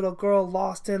just a little girl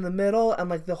lost in the middle, and,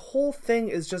 like, the whole thing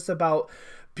is just about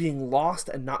being lost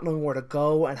and not knowing where to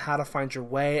go and how to find your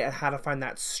way and how to find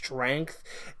that strength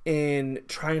in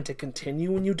trying to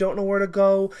continue when you don't know where to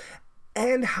go,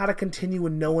 and how to continue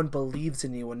when no one believes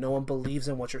in you and no one believes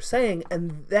in what you're saying.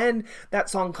 And then that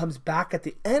song comes back at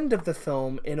the end of the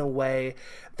film in a way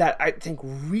that I think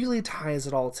really ties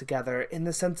it all together, in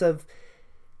the sense of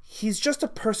he's just a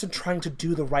person trying to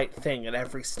do the right thing at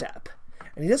every step.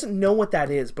 And he doesn't know what that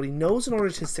is, but he knows in order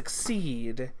to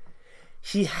succeed,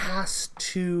 he has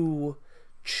to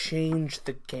change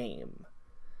the game.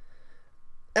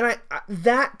 And I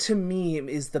that to me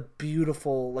is the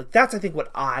beautiful, like, that's I think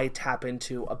what I tap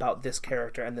into about this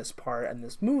character and this part and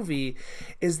this movie,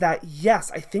 is that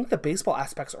yes, I think the baseball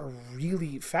aspects are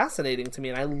really fascinating to me,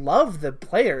 and I love the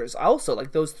players also,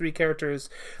 like those three characters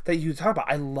that you talk about.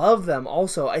 I love them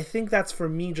also. I think that's for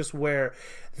me just where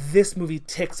this movie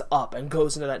ticks up and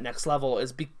goes into that next level,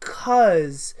 is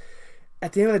because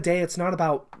at the end of the day, it's not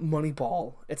about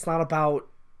Moneyball. It's not about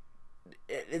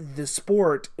the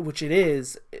sport, which it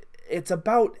is. It's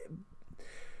about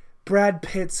Brad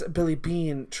Pitt's Billy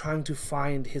Beane trying to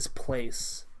find his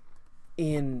place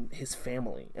in his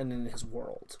family and in his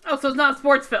world. Oh, so it's not a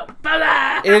sports film.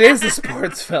 It is a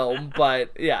sports film,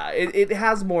 but yeah, it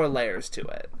has more layers to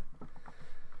it.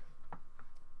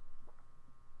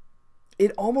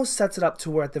 It almost sets it up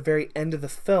to where at the very end of the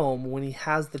film, when he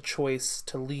has the choice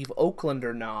to leave Oakland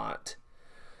or not,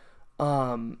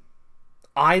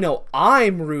 I know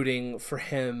I'm rooting for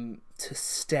him to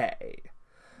stay.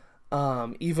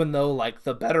 Even though, like,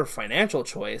 the better financial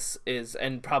choice is,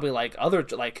 and probably, like, other,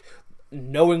 like,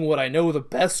 knowing what I know, the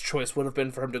best choice would have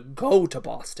been for him to go to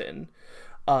Boston.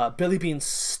 Billy Beane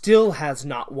still has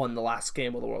not won the last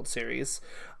game of the World Series.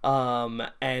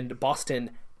 And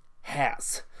Boston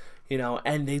has. You know,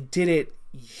 and they did it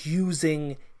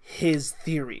using his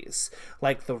theories,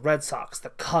 like the Red Sox,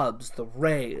 the Cubs, the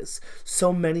Rays,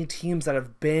 so many teams that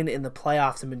have been in the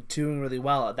playoffs and been doing really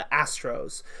well, the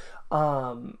Astros.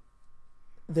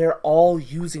 They're all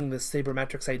using this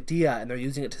sabermetrics idea, and they're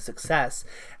using it to success,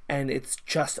 and it's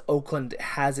just Oakland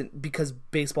hasn't, because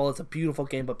baseball is a beautiful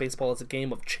game, but baseball is a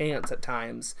game of chance at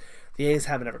times. The A's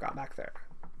haven't ever got back there,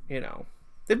 you know.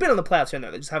 They've been in the playoffs here and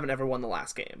there, they just haven't ever won the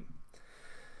last game.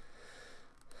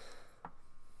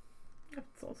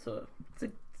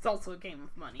 It's also a game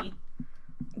of money.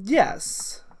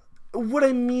 Yes. What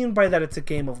I mean by that it's a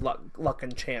game of luck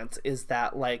and chance is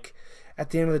that, like, at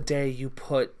the end of the day, you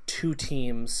put two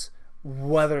teams,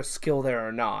 whether skill there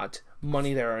or not,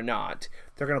 money there or not,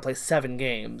 they're going to play 7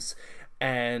 games,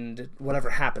 and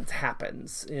whatever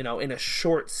happens. You know, in a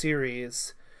short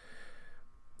series,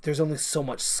 there's only so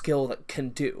much skill that can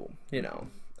do, you know.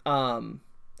 I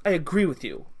agree with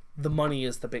you. The money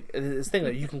is the big thing,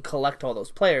 that you can collect all those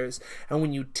players, and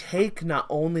when you take not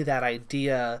only that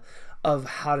idea of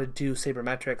how to do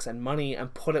sabermetrics and money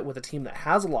and put it with a team that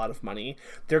has a lot of money,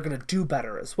 they're going to do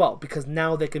better as well, because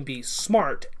now they can be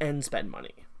smart and spend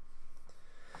money.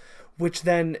 Which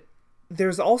then,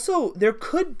 there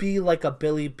could be like a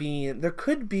Billy Beane, there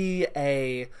could be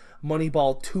a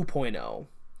Moneyball 2.0.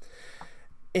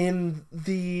 In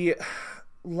the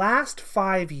last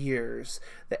 5 years,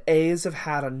 the A's have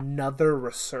had another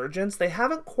resurgence. They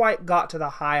haven't quite got to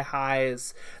the high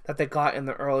highs that they got in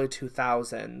the early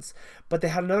 2000s, but they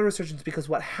had another resurgence because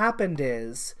what happened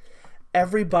is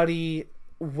everybody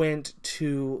went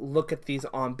to look at these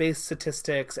on-base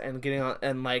statistics and getting on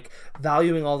and like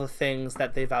valuing all the things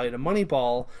that they valued in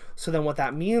Moneyball. So then what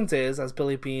that means is, as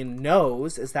Billy Beane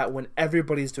knows, is that when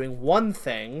everybody's doing one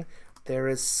thing, there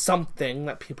is something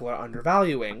that people are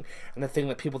undervaluing. And the thing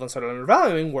that people then started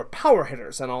undervaluing were power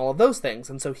hitters and all of those things.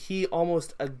 And so he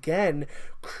almost, again,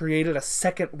 created a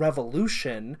second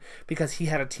revolution because he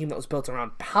had a team that was built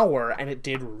around power, and it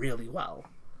did really well.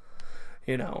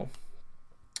 You know?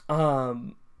 I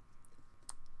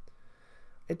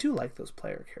do like those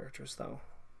player characters, though.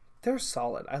 They're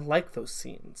solid. I like those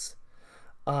scenes.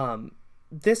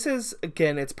 This is,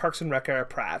 again, it's Parks and Rec era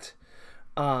Pratt.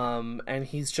 And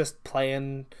he's just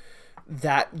playing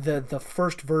that the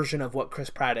first version of what Chris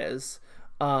Pratt is.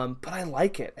 But I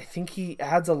like it. I think he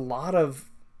adds a lot of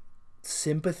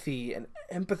sympathy and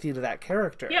empathy to that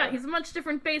character. Yeah, he's a much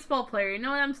different baseball player. You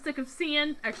know what I'm sick of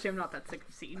seeing? Actually, I'm not that sick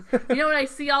of seeing. You know what I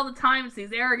see all the time? It's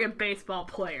these arrogant baseball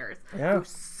players who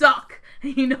suck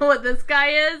You know what this guy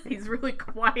is? He's really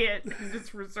quiet and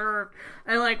just reserved.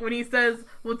 And like when he says,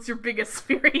 "What's your biggest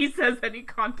fear?" he says any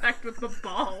contact with the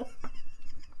ball.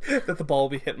 That the ball will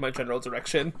be hit in my general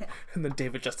direction. And then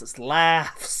David Justice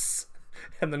laughs.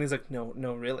 And then he's like, no,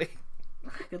 really.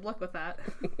 Good luck with that.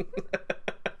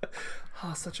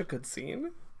 Oh, such a good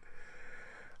scene.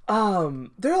 There are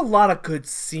a lot of good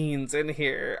scenes in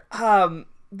here.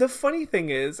 The funny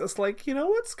thing is, it's like, you know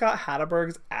what Scott Hatteberg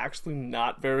is actually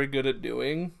not very good at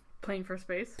doing? Playing for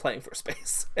space. Playing for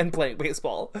space. And playing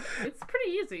baseball. It's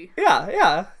pretty easy.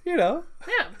 Yeah, you know.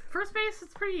 Yeah, first base,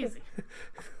 it's pretty easy.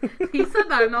 He said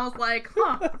that and I was like,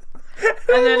 huh.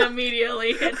 And then immediately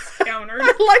it's countered.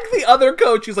 Like the other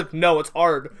coach, he's like, no, it's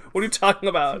hard. What are you talking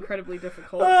about? It's incredibly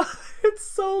difficult. It's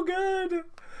so good.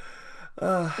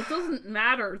 It doesn't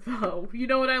matter, though. You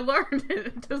know what I learned?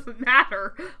 It doesn't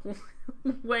matter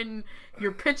when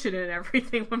you're pitching and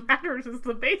everything. What matters is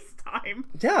the base time.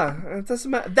 Yeah, it doesn't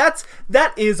matter.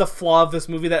 That is a flaw of this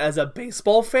movie, that as a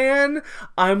baseball fan,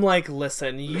 I'm like,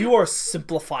 listen, you are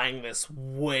simplifying this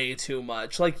way too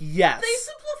much. Like, yes. They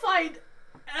simplified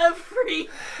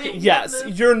everything. Yes,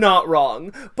 you're not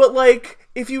wrong. But, like,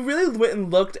 if you really went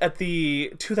and looked at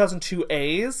the 2002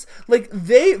 A's, like,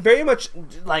 they very much,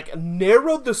 like,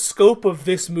 narrowed the scope of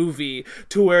this movie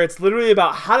to where it's literally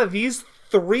about how do these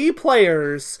 3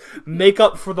 players make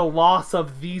up for the loss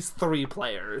of these 3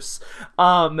 players.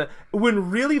 When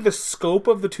really the scope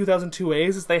of the 2002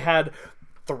 A's is they had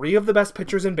 3 of the best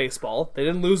pitchers in baseball. They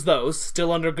didn't lose those,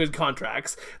 still under good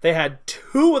contracts. They had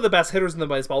 2 of the best hitters in the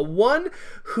baseball. One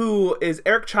who is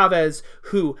Eric Chavez,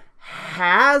 who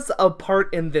has a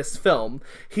part in this film.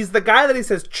 He's the guy that he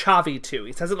says Chavi to.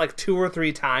 He says it like 2 or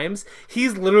 3 times.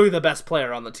 He's literally the best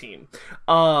player on the team.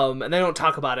 And they don't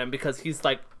talk about him because he's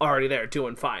like already there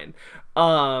doing fine.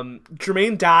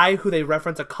 Jermaine Dye, who they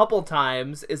reference a couple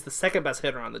times, is the second best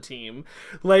hitter on the team.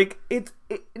 Like, it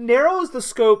narrows the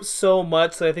scope so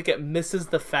much that I think it misses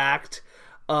the fact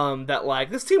that,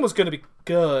 like, this team was going to be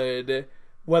good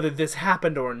whether this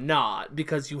happened or not,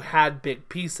 because you had big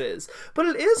pieces. But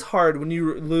it is hard when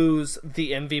you lose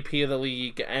the MVP of the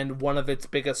league and one of its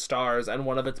biggest stars and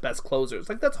one of its best closers.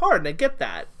 Like, that's hard, and I get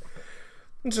that.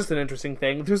 It's just an interesting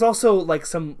thing. There's also, like,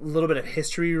 some little bit of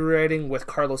history rewriting with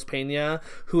Carlos Pena,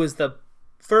 who is the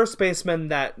first baseman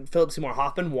that Philip Seymour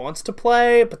Hoffman wants to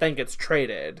play, but then gets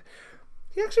traded.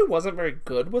 He actually wasn't very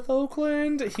good with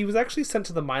Oakland. He was actually sent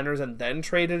to the minors and then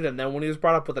traded, and then when he was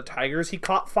brought up with the Tigers, he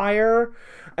caught fire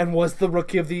and was the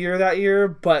Rookie of the Year that year,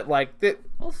 but, like...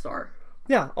 All-star.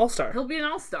 Yeah, All-Star. He'll be an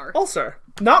All-Star. All-Star.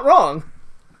 Not wrong.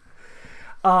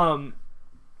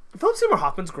 Philip Seymour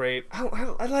Hoffman's great.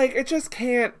 I like, it just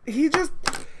can't... He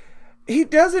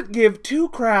doesn't give 2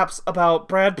 craps about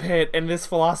Brad Pitt and this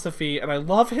philosophy, and I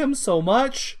love him so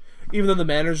much... Even though the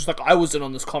manager's like, I was in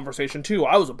on this conversation too.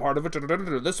 I was a part of it.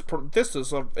 This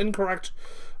is an incorrect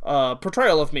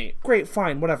portrayal of me. Great,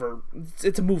 fine, whatever.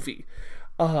 It's a movie.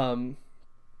 You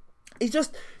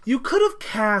could have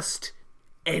cast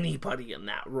anybody in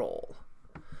that role.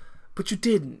 But you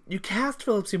didn't. You cast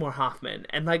Philip Seymour Hoffman.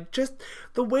 And, like, just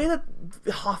the way that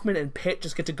Hoffman and Pitt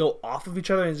just get to go off of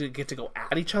each other and get to go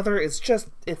at each other is just,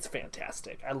 it's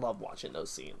fantastic. I love watching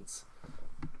those scenes.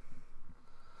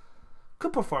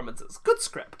 Good performances. Good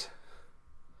script.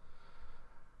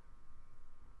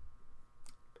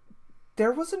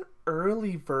 There was an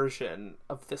early version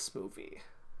of this movie.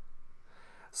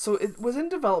 So it was in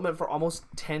development for almost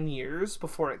 10 years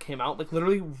before it came out. Like,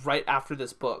 literally right after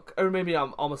this book. Or maybe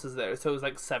I'm almost as there. So it was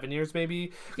like 7 years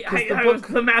maybe. Yeah,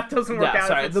 the math doesn't work out.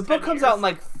 Sorry. The book comes out in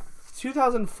like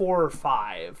 2004 or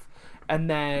 5. And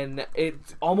then it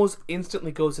almost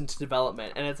instantly goes into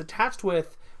development. And it's attached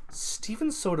with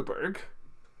Steven Soderbergh,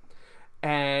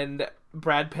 and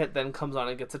Brad Pitt then comes on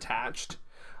and gets attached.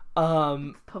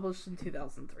 Published in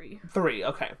 2003.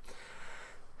 Okay.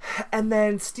 And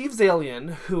then Steve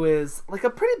Zalian, who is like a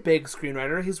pretty big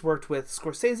screenwriter. He's worked with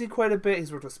Scorsese quite a bit.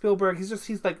 He's worked with Spielberg. He's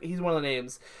one of the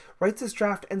names. Writes this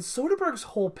draft, and Soderbergh's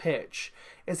whole pitch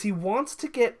is he wants to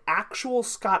get actual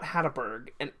Scott Hatteberg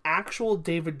and actual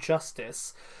David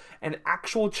Justice and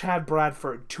actual Chad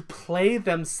Bradford to play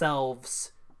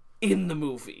themselves in the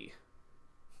movie.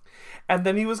 And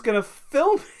then he was going to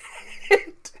film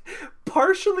it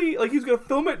partially, like, he was going to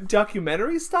film it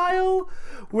documentary style,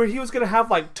 where he was going to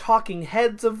have, like, talking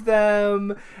heads of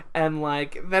them, and,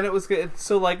 like, then it was going to,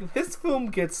 so, like, this film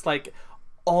gets, like,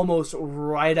 almost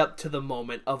right up to the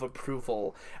moment of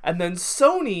approval. And then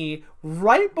Sony,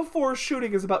 right before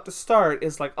shooting is about to start,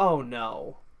 is like, oh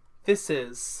no, this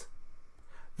is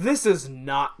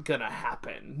not gonna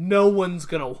happen. No one's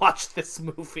gonna watch this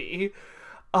movie.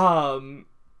 And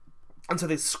And so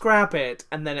they scrap it,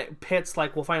 and then Pitt's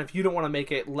like, well, fine, if you don't want to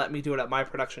make it, let me do it at my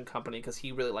production company, because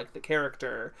he really liked the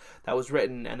character that was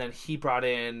written, and then he brought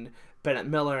in Bennett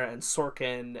Miller and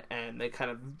Sorkin, and they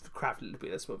kind of crafted it to be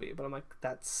this movie. But I'm like,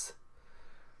 that's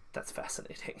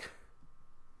fascinating.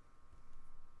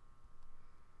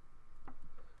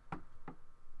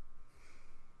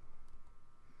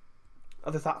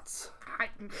 Other thoughts?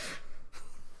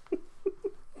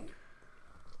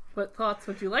 What thoughts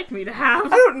would you like me to have? I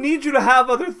don't need you to have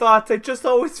other thoughts. I just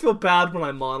always feel bad when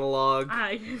I monologue.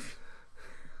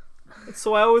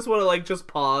 So I always want to like just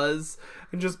pause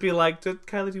and just be like,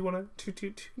 Kylie, do you want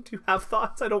to have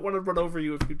thoughts? I don't want to run over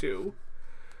you if you do.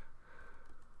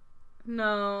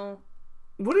 No.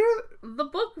 What are the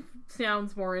book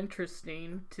sounds more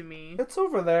interesting to me. It's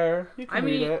over there. You can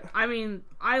read it. I mean,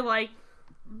 I like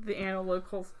the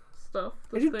analytical stuff.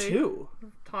 I do too.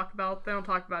 Talk about. They don't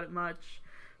talk about it much.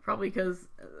 Probably because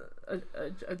a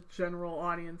general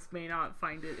audience may not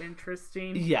find it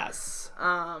interesting. Yes.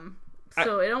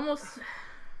 So it almost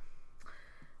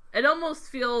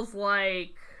feels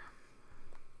like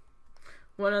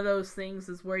one of those things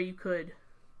is where you could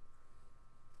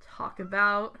talk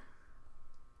about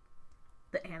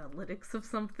the analytics of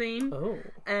something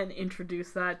and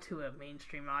introduce that to a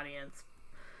mainstream audience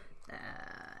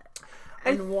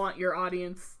and want your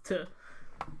audience to,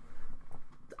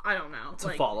 I don't know.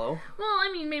 To follow. Well, I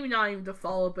mean, maybe not even to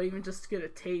follow, but even just to get a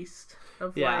taste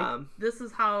of, like, this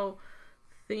is how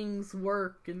things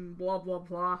work and blah, blah,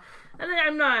 blah. And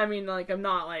I'm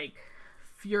not, like,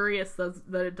 furious that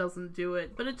it doesn't do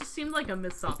it, but it just seemed like a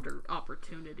missed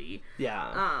opportunity.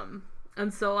 Yeah.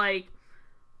 And so, like,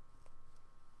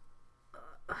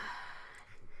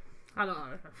 I don't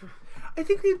know. I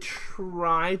think they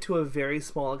try to a very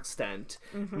small extent,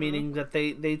 meaning that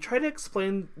they try to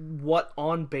explain what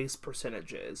on-base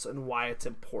percentage is and why it's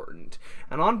important.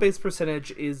 And on-base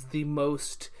percentage is the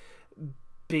most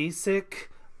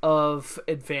basic of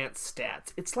advanced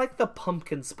stats. It's like the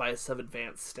pumpkin spice of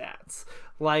advanced stats.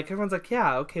 Like, everyone's like,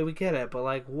 yeah, okay, we get it, but,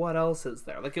 like, what else is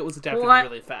there? Like, it was adapted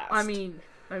really fast. I mean,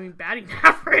 batting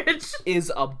average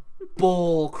is a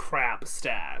bull crap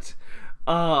stat.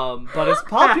 But it's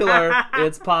popular.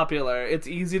 It's popular. It's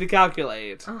easy to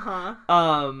calculate.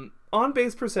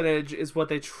 On-base percentage is what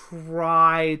they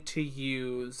try to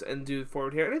use and do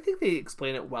forward here. And I think they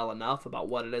explain it well enough about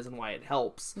what it is and why it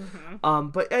helps.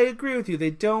 But I agree with you.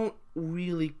 They don't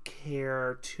really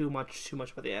care too much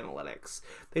about the analytics.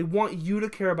 They want you to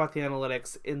care about the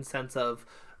analytics in sense of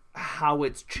how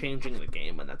it's changing the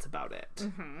game, and that's about it.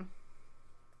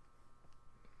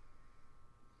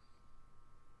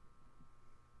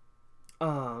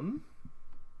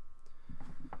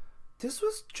 This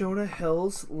was Jonah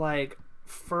Hill's, like,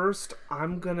 first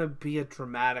I'm gonna be a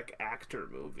dramatic actor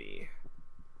movie.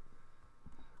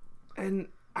 And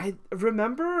I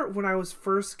remember when I was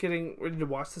first getting ready to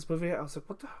watch this movie, I was like,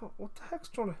 what the heck's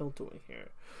Jonah Hill doing here?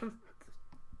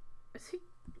 Is he...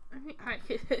 I mean,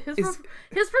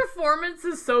 his performance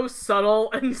is so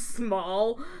subtle and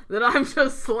small that I'm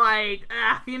just like,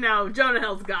 Jonah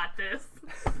Hill's got this.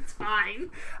 It's fine.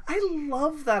 I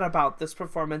love that about this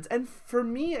performance, and for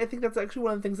me, I think that's actually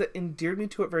one of the things that endeared me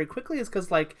to it very quickly, is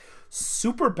because, like,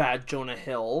 Superbad Jonah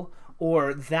Hill,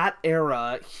 or that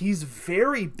era, he's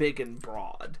very big and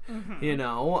broad, you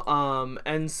know?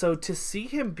 And so to see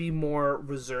him be more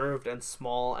reserved and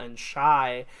small and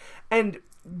shy, and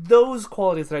those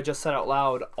qualities that I just said out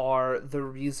loud are the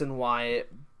reason why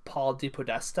Paul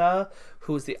DePodesta,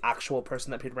 who is the actual person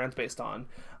that Peter Pan's based on,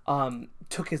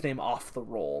 took his name off the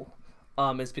role,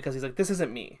 is because he's like, this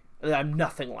isn't me. I'm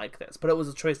nothing like this. But it was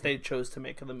a choice they chose to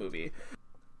make in the movie.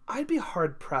 I'd be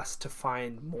hard-pressed to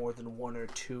find more than one or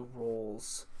two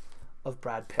roles of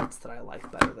Brad Pitt's that I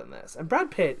like better than this. And Brad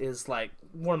Pitt is, like,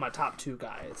 one of my top two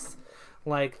guys.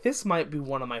 Like, this might be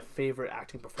one of my favorite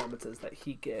acting performances that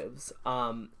he gives.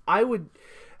 I would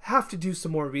have to do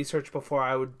some more research before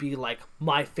I would be like,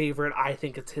 my favorite, I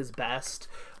think it's his best.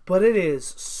 But it is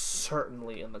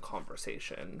certainly in the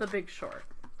conversation. The Big Short.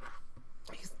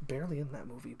 He's barely in that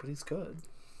movie, but he's good.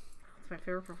 That's my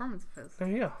favorite performance of his. There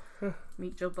you go. Yeah.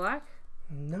 Meet Joe Black?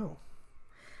 No.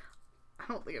 I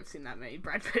don't think I've seen that many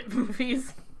Brad Pitt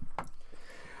movies.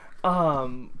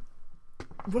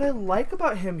 What I like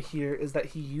about him here is that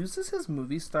he uses his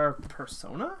movie star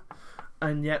persona,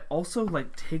 and yet also,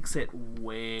 like, takes it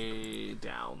way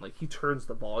down. Like, he turns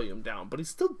the volume down, but he's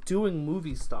still doing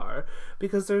movie star,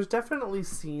 because there's definitely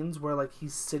scenes where, like,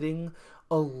 he's sitting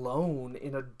alone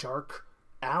in a dark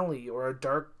alley or a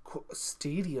dark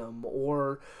stadium,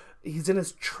 or he's in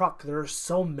his truck. There are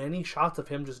so many shots of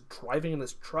him just driving in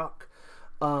his truck.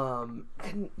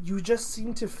 And you just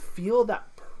seem to feel that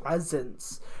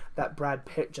presence that Brad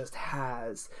Pitt just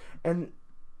has. And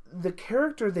the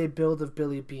character they build of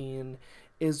Billy Beane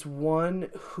is one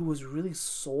who is really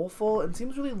soulful and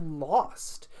seems really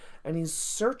lost. And he's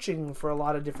searching for a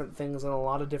lot of different things and a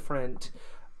lot of different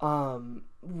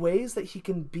ways that he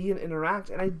can be and interact.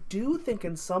 And I do think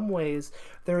in some ways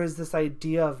there is this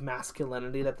idea of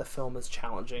masculinity that the film is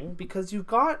challenging, because you've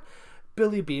got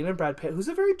Billy Beane and Brad Pitt, who's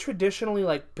a very traditionally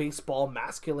like baseball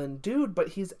masculine dude, but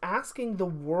he's asking the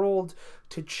world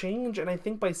to change. And I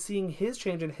think by seeing his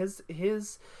change and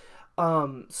his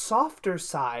softer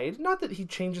side, not that he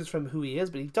changes from who he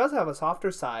is, but he does have a softer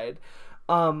side,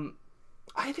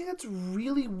 I think that's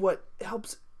really what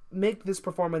helps make this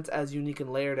performance as unique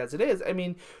and layered as it is. I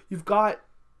mean, you've got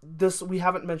this, we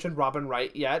haven't mentioned Robin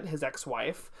Wright yet, his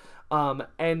ex-wife,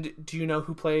 and do you know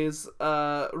who plays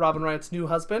Robin Wright's new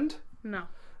husband? No.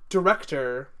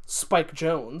 Director Spike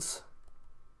Jonze.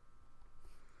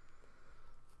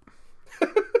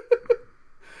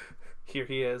 Here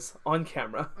he is, on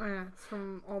camera. Oh, yeah, it's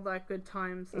from All That Good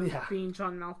Times, being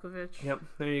John Malkovich. Yep,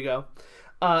 there you go.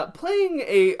 Playing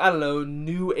a, I don't know,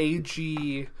 new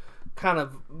agey kind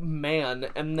of man,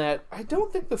 and that I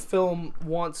don't think the film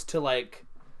wants to, like,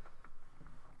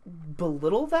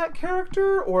 belittle that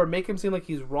character or make him seem like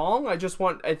he's wrong. I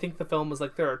think the film is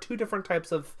like, there are two different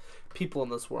types of people in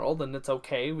this world, and it's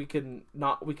okay. We can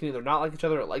either not like each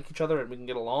other or like each other, and we can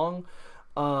get along.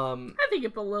 I think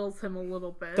it belittles him a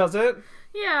little bit. Does it?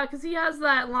 Yeah, because he has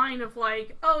that line of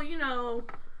like,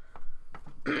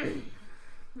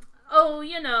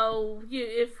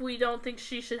 if we don't think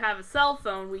she should have a cell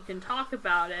phone, we can talk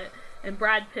about it. And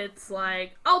Brad Pitt's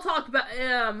like, I'll talk about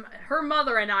her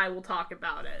mother and I will talk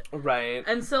about it. Right.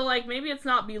 And so, like, maybe it's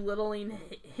not belittling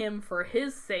him for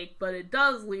his sake, but it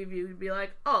does leave you to be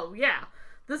like, oh, yeah,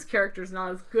 this character's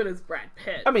not as good as Brad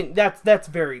Pitt. I mean, that's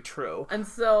very true. And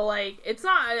so, like,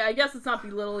 I guess it's not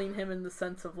belittling him in the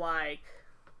sense of, like,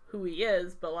 who he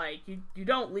is, but, like, you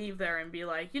don't leave there and be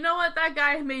like, you know what, that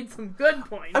guy made some good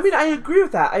points. I mean, I agree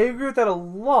with that. I agree with that a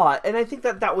lot, and I think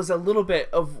that was a little bit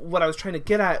of what I was trying to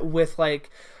get at with, like,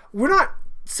 we're not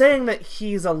saying that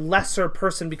he's a lesser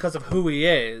person because of who he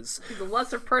is. He's a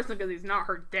lesser person because he's not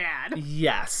her dad.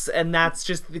 Yes, and that's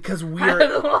just because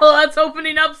well, that's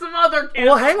opening up some other cans.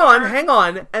 Well, hang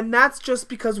on. And that's just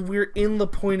because we're in the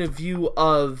point of view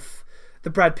of the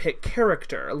Brad Pitt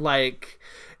character. Like,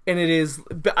 and it is,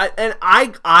 and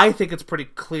I think it's pretty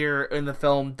clear in the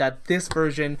film that this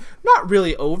version, not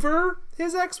really over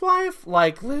his ex-wife,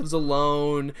 like, lives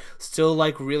alone, still,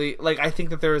 like, really, like, I think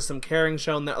that there is some caring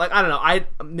shown there. Like, I don't know,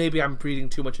 maybe I'm reading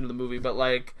too much into the movie, but,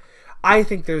 like, I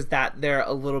think there's that there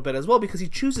a little bit as well, because he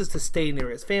chooses to stay near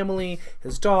his family,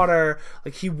 his daughter,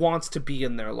 like, he wants to be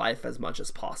in their life as much as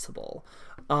possible.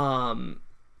 And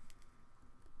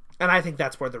I think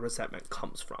that's where the resentment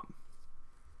comes from.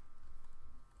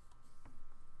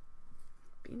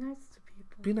 Be nice to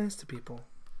people. Be nice to people.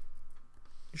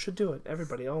 You should do it.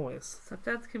 Everybody, always.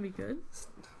 Stepdads can be good.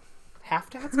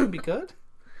 Half-dads can be good?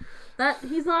 That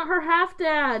he's not her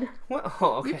half-dad. What?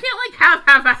 Oh, okay. You can't, like,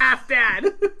 have a half-dad.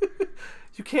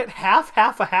 You can't half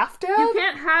a half-dad? You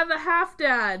can't have a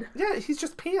half-dad. Yeah, he's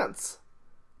just pants.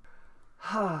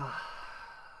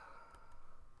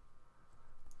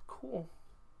 Cool.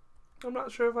 I'm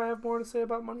not sure if I have more to say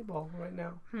about Moneyball right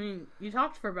now. I mean, you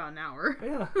talked for about an hour.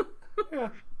 Yeah. Yeah.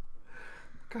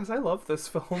 Guys, I love this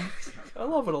film. I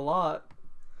love it a lot.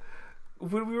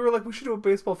 When we were like, we should do a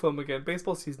baseball film again.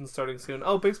 Baseball season's starting soon.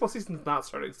 Oh, baseball season's not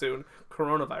starting soon.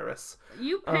 Coronavirus.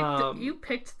 You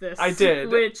picked this. I did.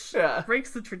 Which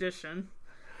breaks the tradition.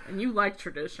 And you like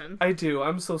tradition. I do.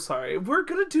 I'm so sorry. We're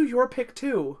gonna do your pick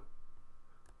too.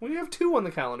 We have 2 on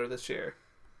the calendar this year.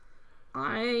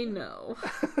 I know.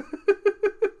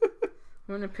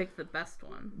 I'm gonna pick the best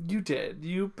one. You did.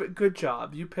 Good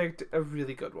job. You picked a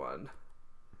really good one.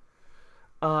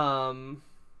 I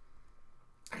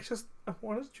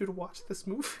wanted you to watch this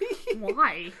movie.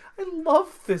 Why? I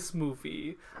love this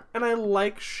movie, and I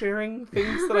like sharing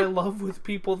things that I love with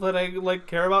people that I like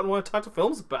care about and want to talk to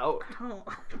films about. I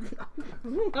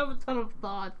don't have a ton of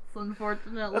thoughts,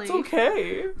 unfortunately. That's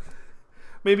okay.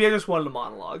 Maybe I just wanted a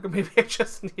monologue. Maybe I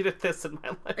just needed this in my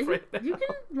life right now. You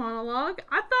can monologue.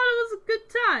 I thought it was a good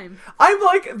time. I'm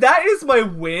like, that is my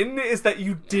win, is that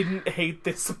you didn't hate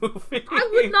this movie. I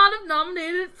would not have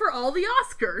nominated it for all the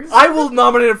Oscars. I will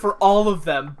nominate it for all of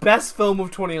them. Best film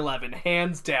of 2011,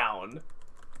 hands down.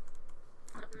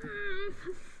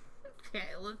 Okay,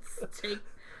 let's take...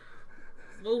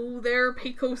 Oh, there,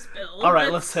 Pecos Bill.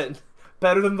 Alright, listen.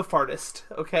 Better than The Fartist,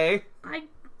 okay?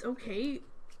 Okay.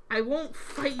 I won't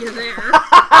fight you there.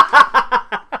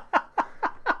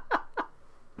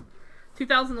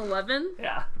 2011?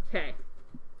 Yeah. Okay.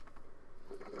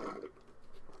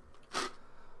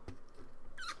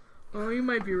 Oh, you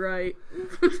might be right.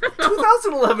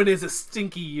 2011 is a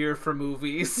stinky year for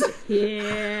movies.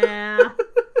 Yeah.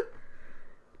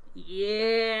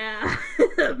 Yeah.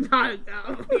 Yeah,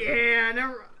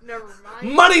 never mind.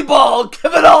 Moneyball!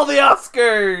 Give it all the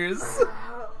Oscars!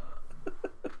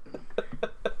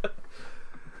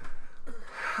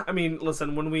 I mean,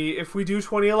 listen, if we do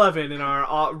 2011 in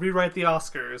our rewrite the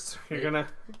Oscars, you're gonna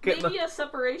get maybe a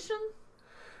separation?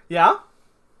 Yeah?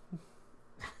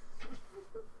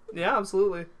 Yeah,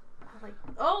 absolutely. Like,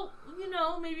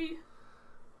 maybe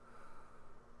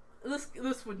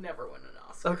this would never win an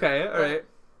Oscar. Okay, alright.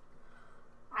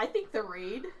 I think The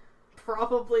Raid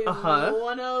probably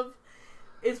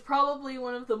is probably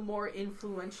one of the more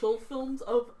influential films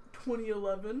of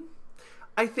 2011.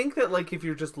 I think that, like, if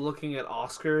you're just looking at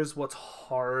Oscars, what's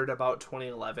hard about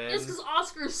 2011 is because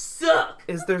Oscars suck.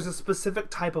 Is there's a specific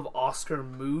type of Oscar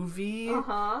movie,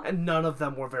 and none of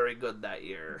them were very good that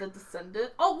year. The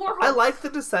Descendant. Oh, War Horse. I like The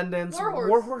Descendants.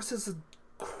 War Horse is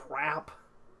crap.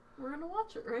 We're gonna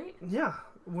watch it, right? Yeah,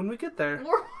 when we get there.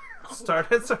 War Start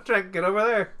Trek. Get over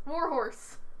there. War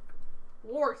Horse.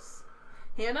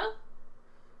 Hannah?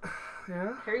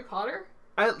 Yeah. Harry Potter?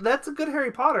 That's a good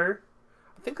Harry Potter.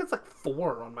 I think that's like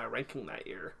 4 on my ranking that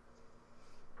year.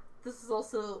 This is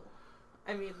also,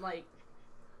 Midnight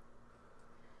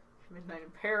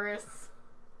in Paris.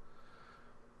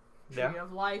 Tree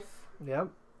of Life. Yep.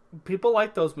 People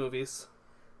like those movies.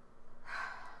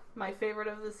 My favorite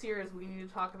of this year is We Need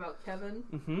to Talk About Kevin.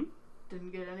 Mm-hmm.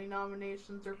 Didn't get any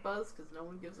nominations or buzz because no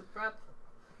one gives a crap.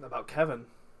 About Kevin.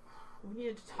 We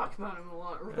needed to talk about him a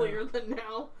lot earlier than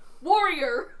now.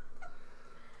 Warrior!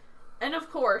 And of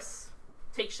course,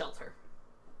 Take Shelter.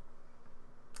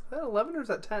 Is that 11 or is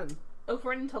that 10?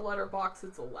 According to Letterboxd,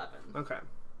 it's 11. Okay.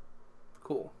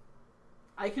 Cool.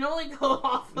 I can only go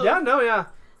off of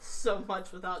so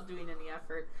much without doing any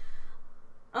effort.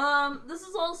 This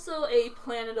is also a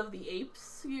Planet of the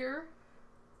Apes year.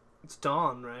 It's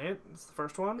Dawn, right? It's the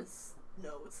first one? It's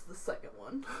the second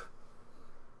one.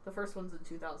 The first one's in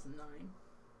 2009.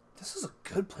 This is a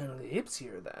good Planet of the Apes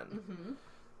year, then. Mm-hmm.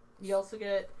 You also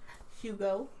get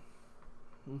Hugo.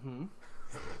 Mm-hmm.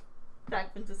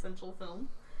 That quintessential film.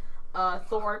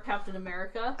 Thor, Captain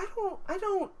America. I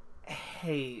don't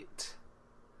hate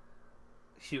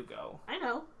Hugo. I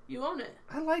know. You own it.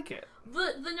 I like it.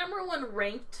 The number one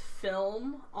ranked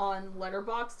film on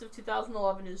Letterboxd of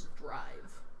 2011 is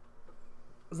Drive.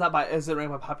 Is it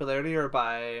ranked by popularity or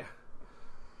by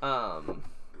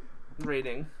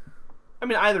rating? I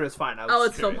mean, either is fine.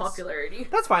 It's still popularity.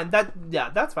 That's fine.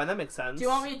 That's fine. That makes sense. Do you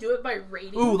want me to do it by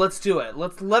rating? Ooh, let's do it.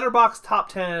 Let's Letterboxd top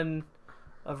 10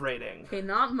 of rating. Okay,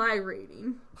 not my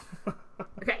rating.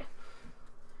 Okay.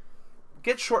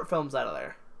 Get short films out of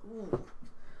there. Ooh.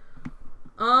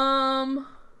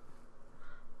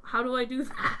 How do I do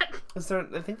that? I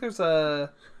think there's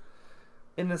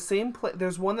in the same place,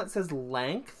 there's one that says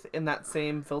length in that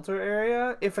same filter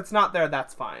area. If it's not there,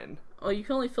 that's fine. Oh, you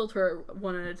can only filter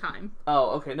one at a time.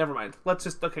 Oh, okay, never mind.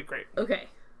 Okay, great. Okay.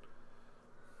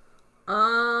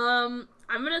 I'm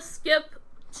gonna skip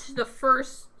to the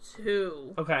first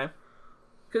 2. Okay.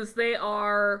 Because they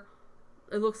are,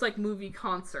 it looks like movie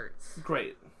concerts.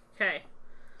 Great. Okay.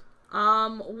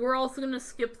 We're also gonna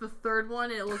skip the third one.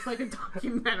 It looks like a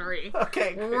documentary.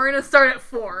 Okay. We're gonna start at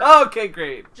 4. Okay,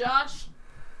 great. Josh,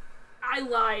 I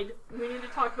lied. We Need to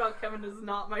Talk About Kevin is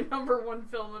not my number 1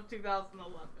 film of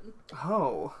 2011.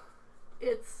 Oh.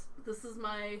 This is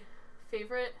my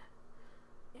favorite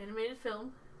animated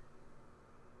film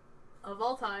of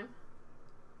all time.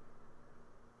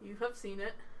 You have seen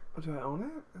it. Do I own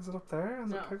it? Is it up there?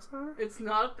 Is it Pixar? It's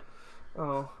not.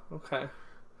 Oh, okay.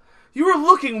 You were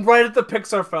looking right at the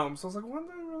Pixar films. I was like, when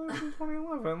did they release in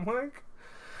 2011? Like...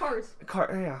 Cars.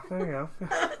 Yeah, there you go.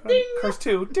 Yeah. Ding! Cars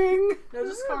 2. Ding! No,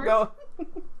 just Cars. No.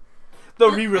 The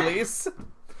re-release.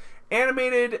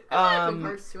 Animated,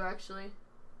 Cars 2, actually.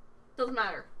 Doesn't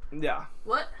matter. Yeah.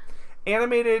 What?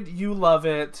 Animated, you love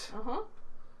it. Uh-huh.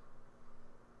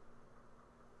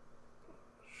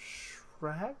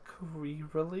 Shrek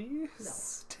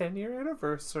re-release? 10-year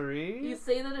anniversary. You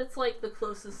say that it's like the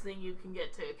closest thing you can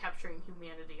get to capturing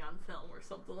humanity on film or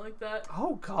something like that.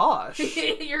 Oh, gosh.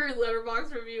 Your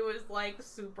Letterboxd review is like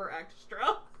super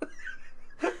extra.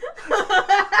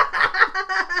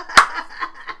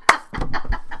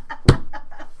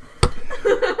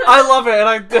 I love it, and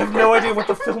I have no idea what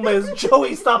the film is.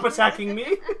 Joey, stop attacking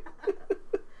me.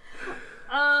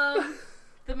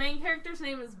 The main character's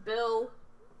name is Bill.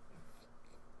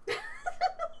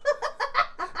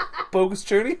 Bogus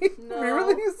Journey? No.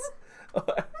 Re-release?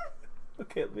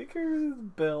 Okay, let me hear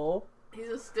Bill. He's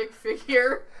a stick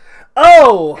figure.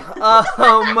 Oh!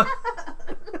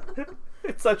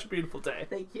 It's such a beautiful day.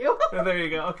 Thank you. Oh, there you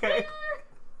go, okay.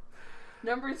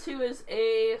 Number 2 is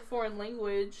a foreign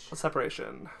language.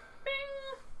 Separation. Bing!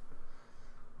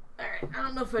 Alright, I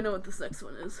don't know if I know what this next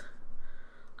one is.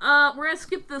 We're gonna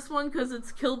skip this one because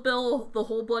it's Kill Bill, The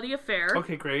Whole Bloody Affair.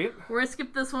 Okay, great. We're gonna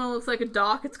skip this one. It looks like a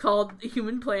doc. It's called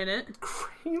Human Planet.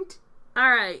 Great.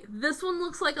 Alright, this one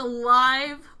looks like a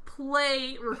live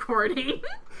play recording. Yeah, like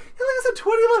I said,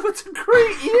 2011, it's a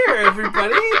great year,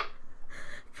 everybody.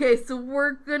 Okay, so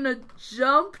we're gonna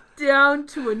jump down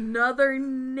to another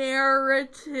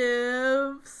narrative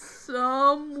somewhere.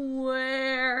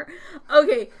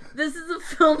 Okay, this is a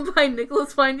film by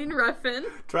Nicholas Winding Refn.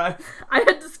 Drive. I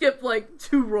had to skip like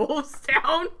 2 rows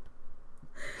down.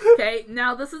 Okay,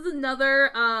 now this is another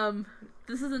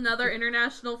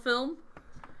international film.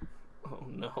 Oh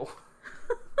no.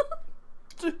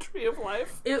 The Tree of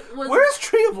Life? Where's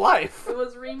Tree of Life? It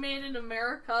was remade in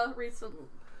America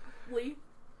recently.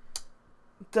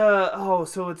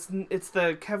 So it's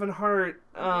the Kevin Hart,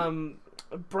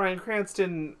 Bryan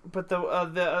Cranston, but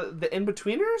the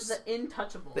In-Betweeners? The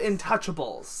Intouchables. The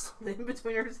Intouchables. The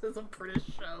In-Betweeners is a British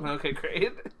show. Okay,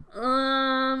 great.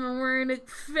 We're gonna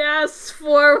fast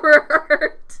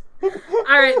forward.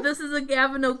 Alright, this is a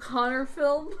Gavin O'Connor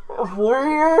film.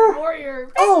 Warrior.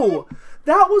 Oh,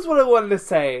 that was what I wanted to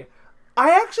say.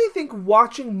 I actually think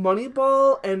watching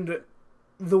Moneyball and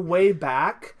The Way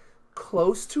Back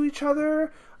close to each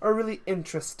other are really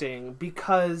interesting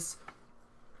because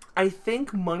I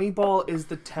think Moneyball is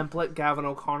the template Gavin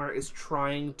O'Connor is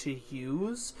trying to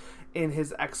use in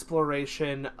his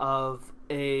exploration of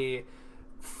a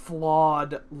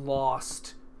flawed,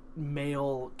 lost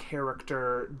male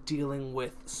character dealing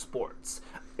with sports.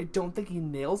 I don't think he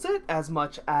nails it as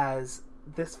much as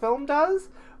this film does,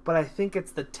 but I think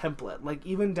it's the template. Like,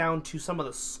 even down to some of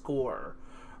the score,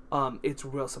 it's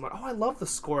real similar. Oh, I love the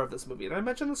score of this movie. Did I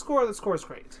mention the score? The score is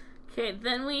great. Okay,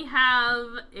 then we have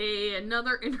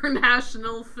another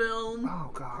international film.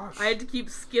 Oh, gosh. I had to keep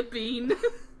skipping.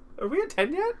 Are we at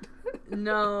 10 yet?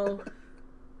 No.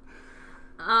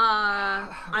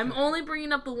 I'm only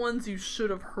bringing up the ones you should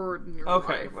have heard in your life.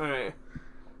 Okay, alright.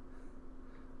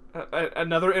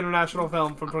 Another international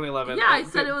film from 2011. Yeah, I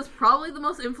said it was probably the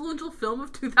most influential film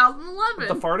of 2011.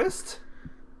 The Fartist?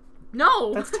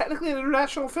 No. That's technically an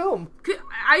international film.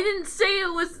 I didn't say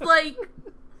it was, like,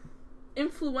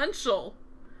 influential.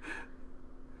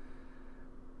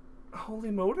 Holy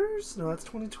Motors? No, that's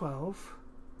 2012.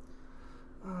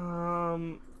 I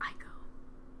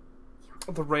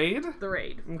go. The Raid? The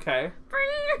Raid. Okay.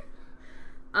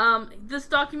 This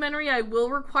documentary I will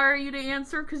require you to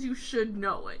answer because you should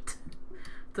know it.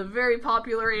 It's a very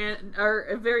popular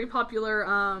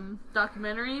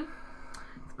documentary.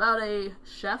 It's about a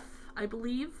chef, I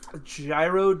believe.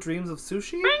 Gyro Dreams of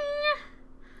Sushi?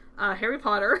 Harry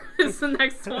Potter is the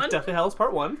next one. Deathly Hallows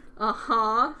Part 1.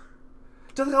 Uh-huh.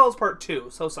 Deathly Hallows Part 2,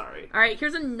 so sorry. Alright,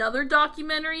 here's another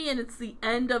documentary, and it's the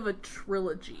end of a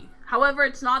trilogy. However,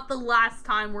 it's not the last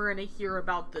time we're going to hear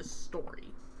about this story.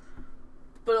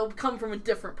 But it'll come from a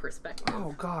different perspective.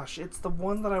 Oh gosh, it's the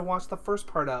one that I watched the first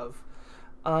part of.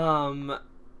 About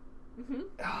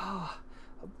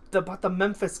the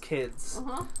Memphis kids.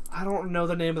 Uh-huh. I don't know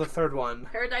the name of the third one.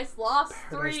 Paradise Lost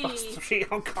 3. Lost 3.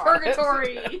 Oh god.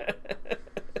 Purgatory.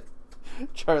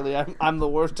 Charlie, I'm the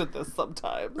worst at this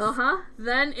sometimes. Uh-huh.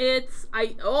 Then it's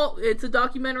a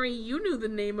documentary you knew the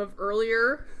name of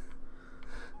earlier.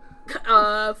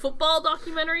 Football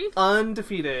documentary.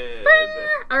 Undefeated.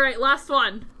 Alright, last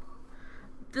one.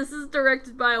 This is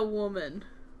directed by a woman.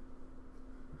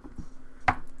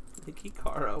 Nikki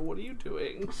Caro, what are you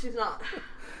doing? She's not.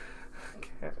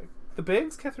 Okay. The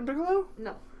Bigs? Catherine Bigelow?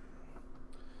 No.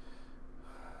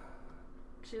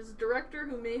 She's a director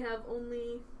who may have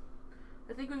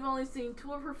I think we've only seen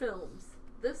 2 of her films.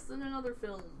 This and another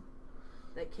film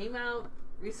that came out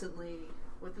recently,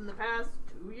 within the past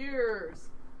 2 years.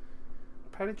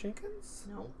 Patty Jenkins?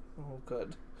 No. Oh,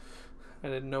 good. I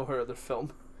didn't know her other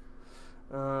film.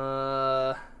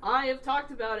 I have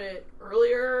talked about it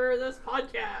earlier this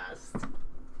podcast.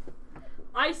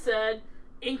 I said,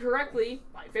 incorrectly,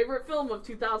 my favorite film of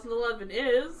 2011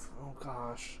 is... Oh,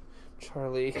 gosh.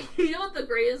 Charlie. You know what the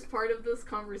greatest part of this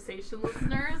conversation,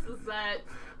 listeners, is that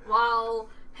while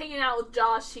hanging out with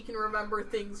Josh, he can remember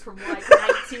things from, like,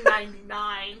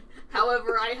 1999.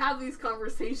 However, I have these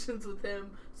conversations with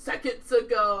him seconds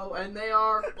ago, and they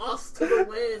are lost to the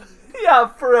wind. Yeah,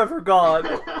 forever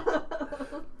gone.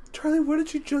 Charlie, what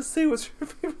did you just say was your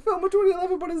favorite film of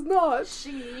 2011, but it's not?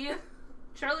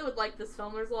 Charlie would like this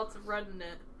film. There's lots of red in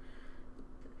it.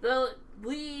 The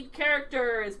lead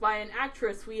character is by an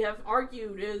actress we have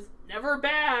argued is never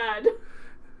bad.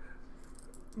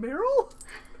 Meryl?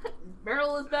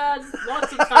 Meryl is bad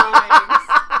lots of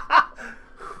times.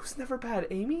 Who's never bad?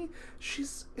 Amy?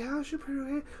 She's pretty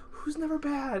okay. Who's never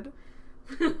bad?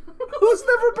 Who's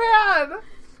never bad?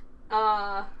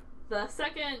 The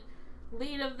second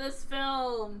lead of this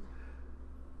film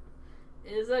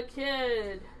is a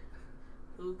kid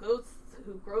who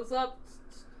grows up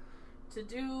to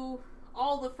do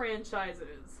all the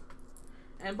franchises.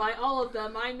 And by all of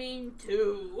them, I mean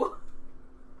 2.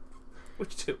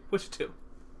 Which two? Which two?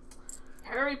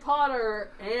 Harry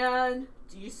Potter and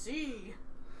DC.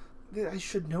 I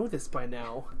should know this by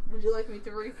now. Would you like me to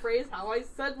rephrase how I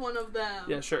said one of them?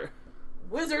 Yeah, sure.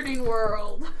 Wizarding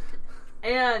World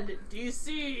and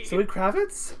DC. Zoe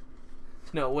Kravitz?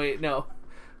 No, wait, no.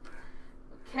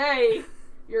 Okay,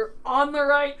 you're on the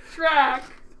right track.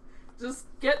 Just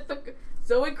get the...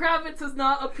 Zoe Kravitz has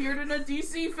not appeared in a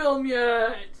DC film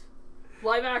yet.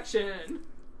 Live action.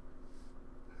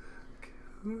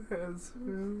 Who has...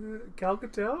 Gal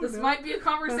Gadot? This might be a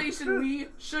conversation we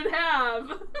should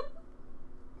have.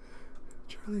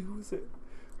 Charlie, who is it?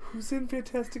 Who's in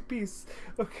Fantastic Beasts?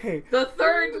 Okay. The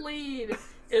third lead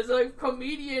is a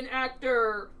comedian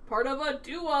actor, part of a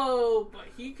duo, but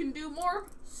he can do more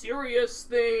serious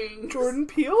things. Jordan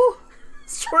Peele?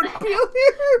 Is Jordan Peele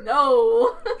here?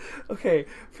 No. Okay,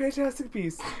 Fantastic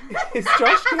Beasts. It's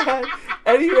Josh Gad,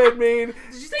 Eddie Redmayne.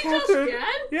 Did you say Catherine... Josh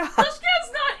Gad? Yeah. Josh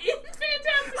Gad's not in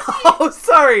Fantastic Beasts. Oh,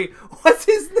 sorry. What's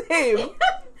his name?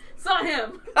 It's not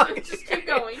him. Just keep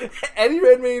going. Eddie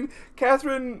Redmayne,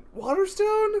 Catherine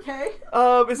Waterstone? Okay.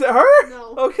 Is it her?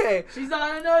 No. Okay. She's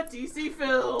not in a DC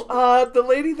film. The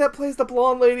lady that plays the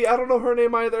blonde lady, I don't know her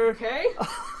name either. Okay.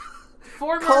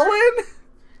 Former... Cullen?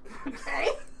 Okay.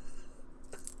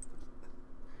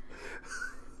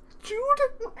 Jude?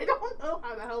 I don't know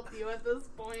how to help you at this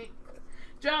point.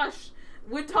 Josh,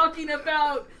 when talking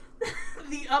about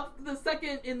the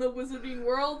second in the Wizarding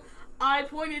World, I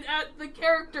pointed at the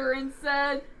character and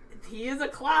said, he is a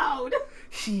cloud.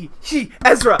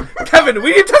 Ezra, Kevin,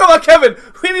 we need to talk about Kevin.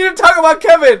 We need to talk about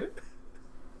Kevin.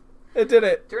 It did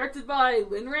it. Directed by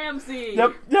Lynn Ramsey.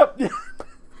 Yep.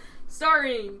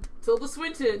 Starring Tilda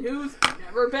Swinton, who's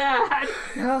never bad.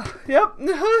 Yeah,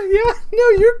 no,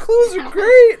 your clues are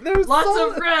great. There's Lots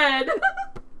of red.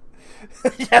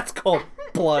 Yeah, it's called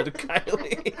blood,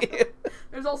 Kylie.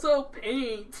 There's also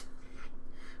paint.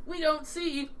 We don't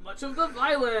see much of the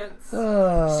violence.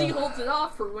 She holds it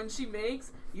off for when she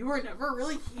makes You Were Never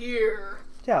Really Here.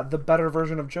 Yeah, the better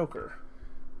version of Joker.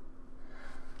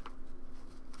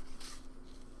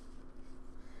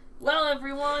 Well,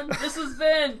 everyone, this has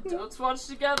been Don't Watch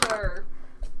Together.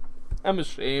 I'm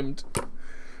ashamed.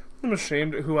 I'm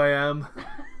ashamed of who I am.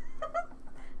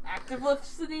 Active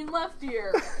listening left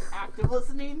ear. Active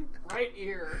listening right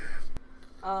ear.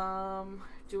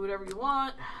 Do whatever you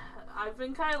want. I've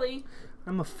been Kylie.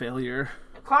 I'm a failure.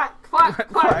 Quack, quack,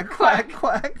 quack, quack.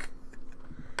 Quack.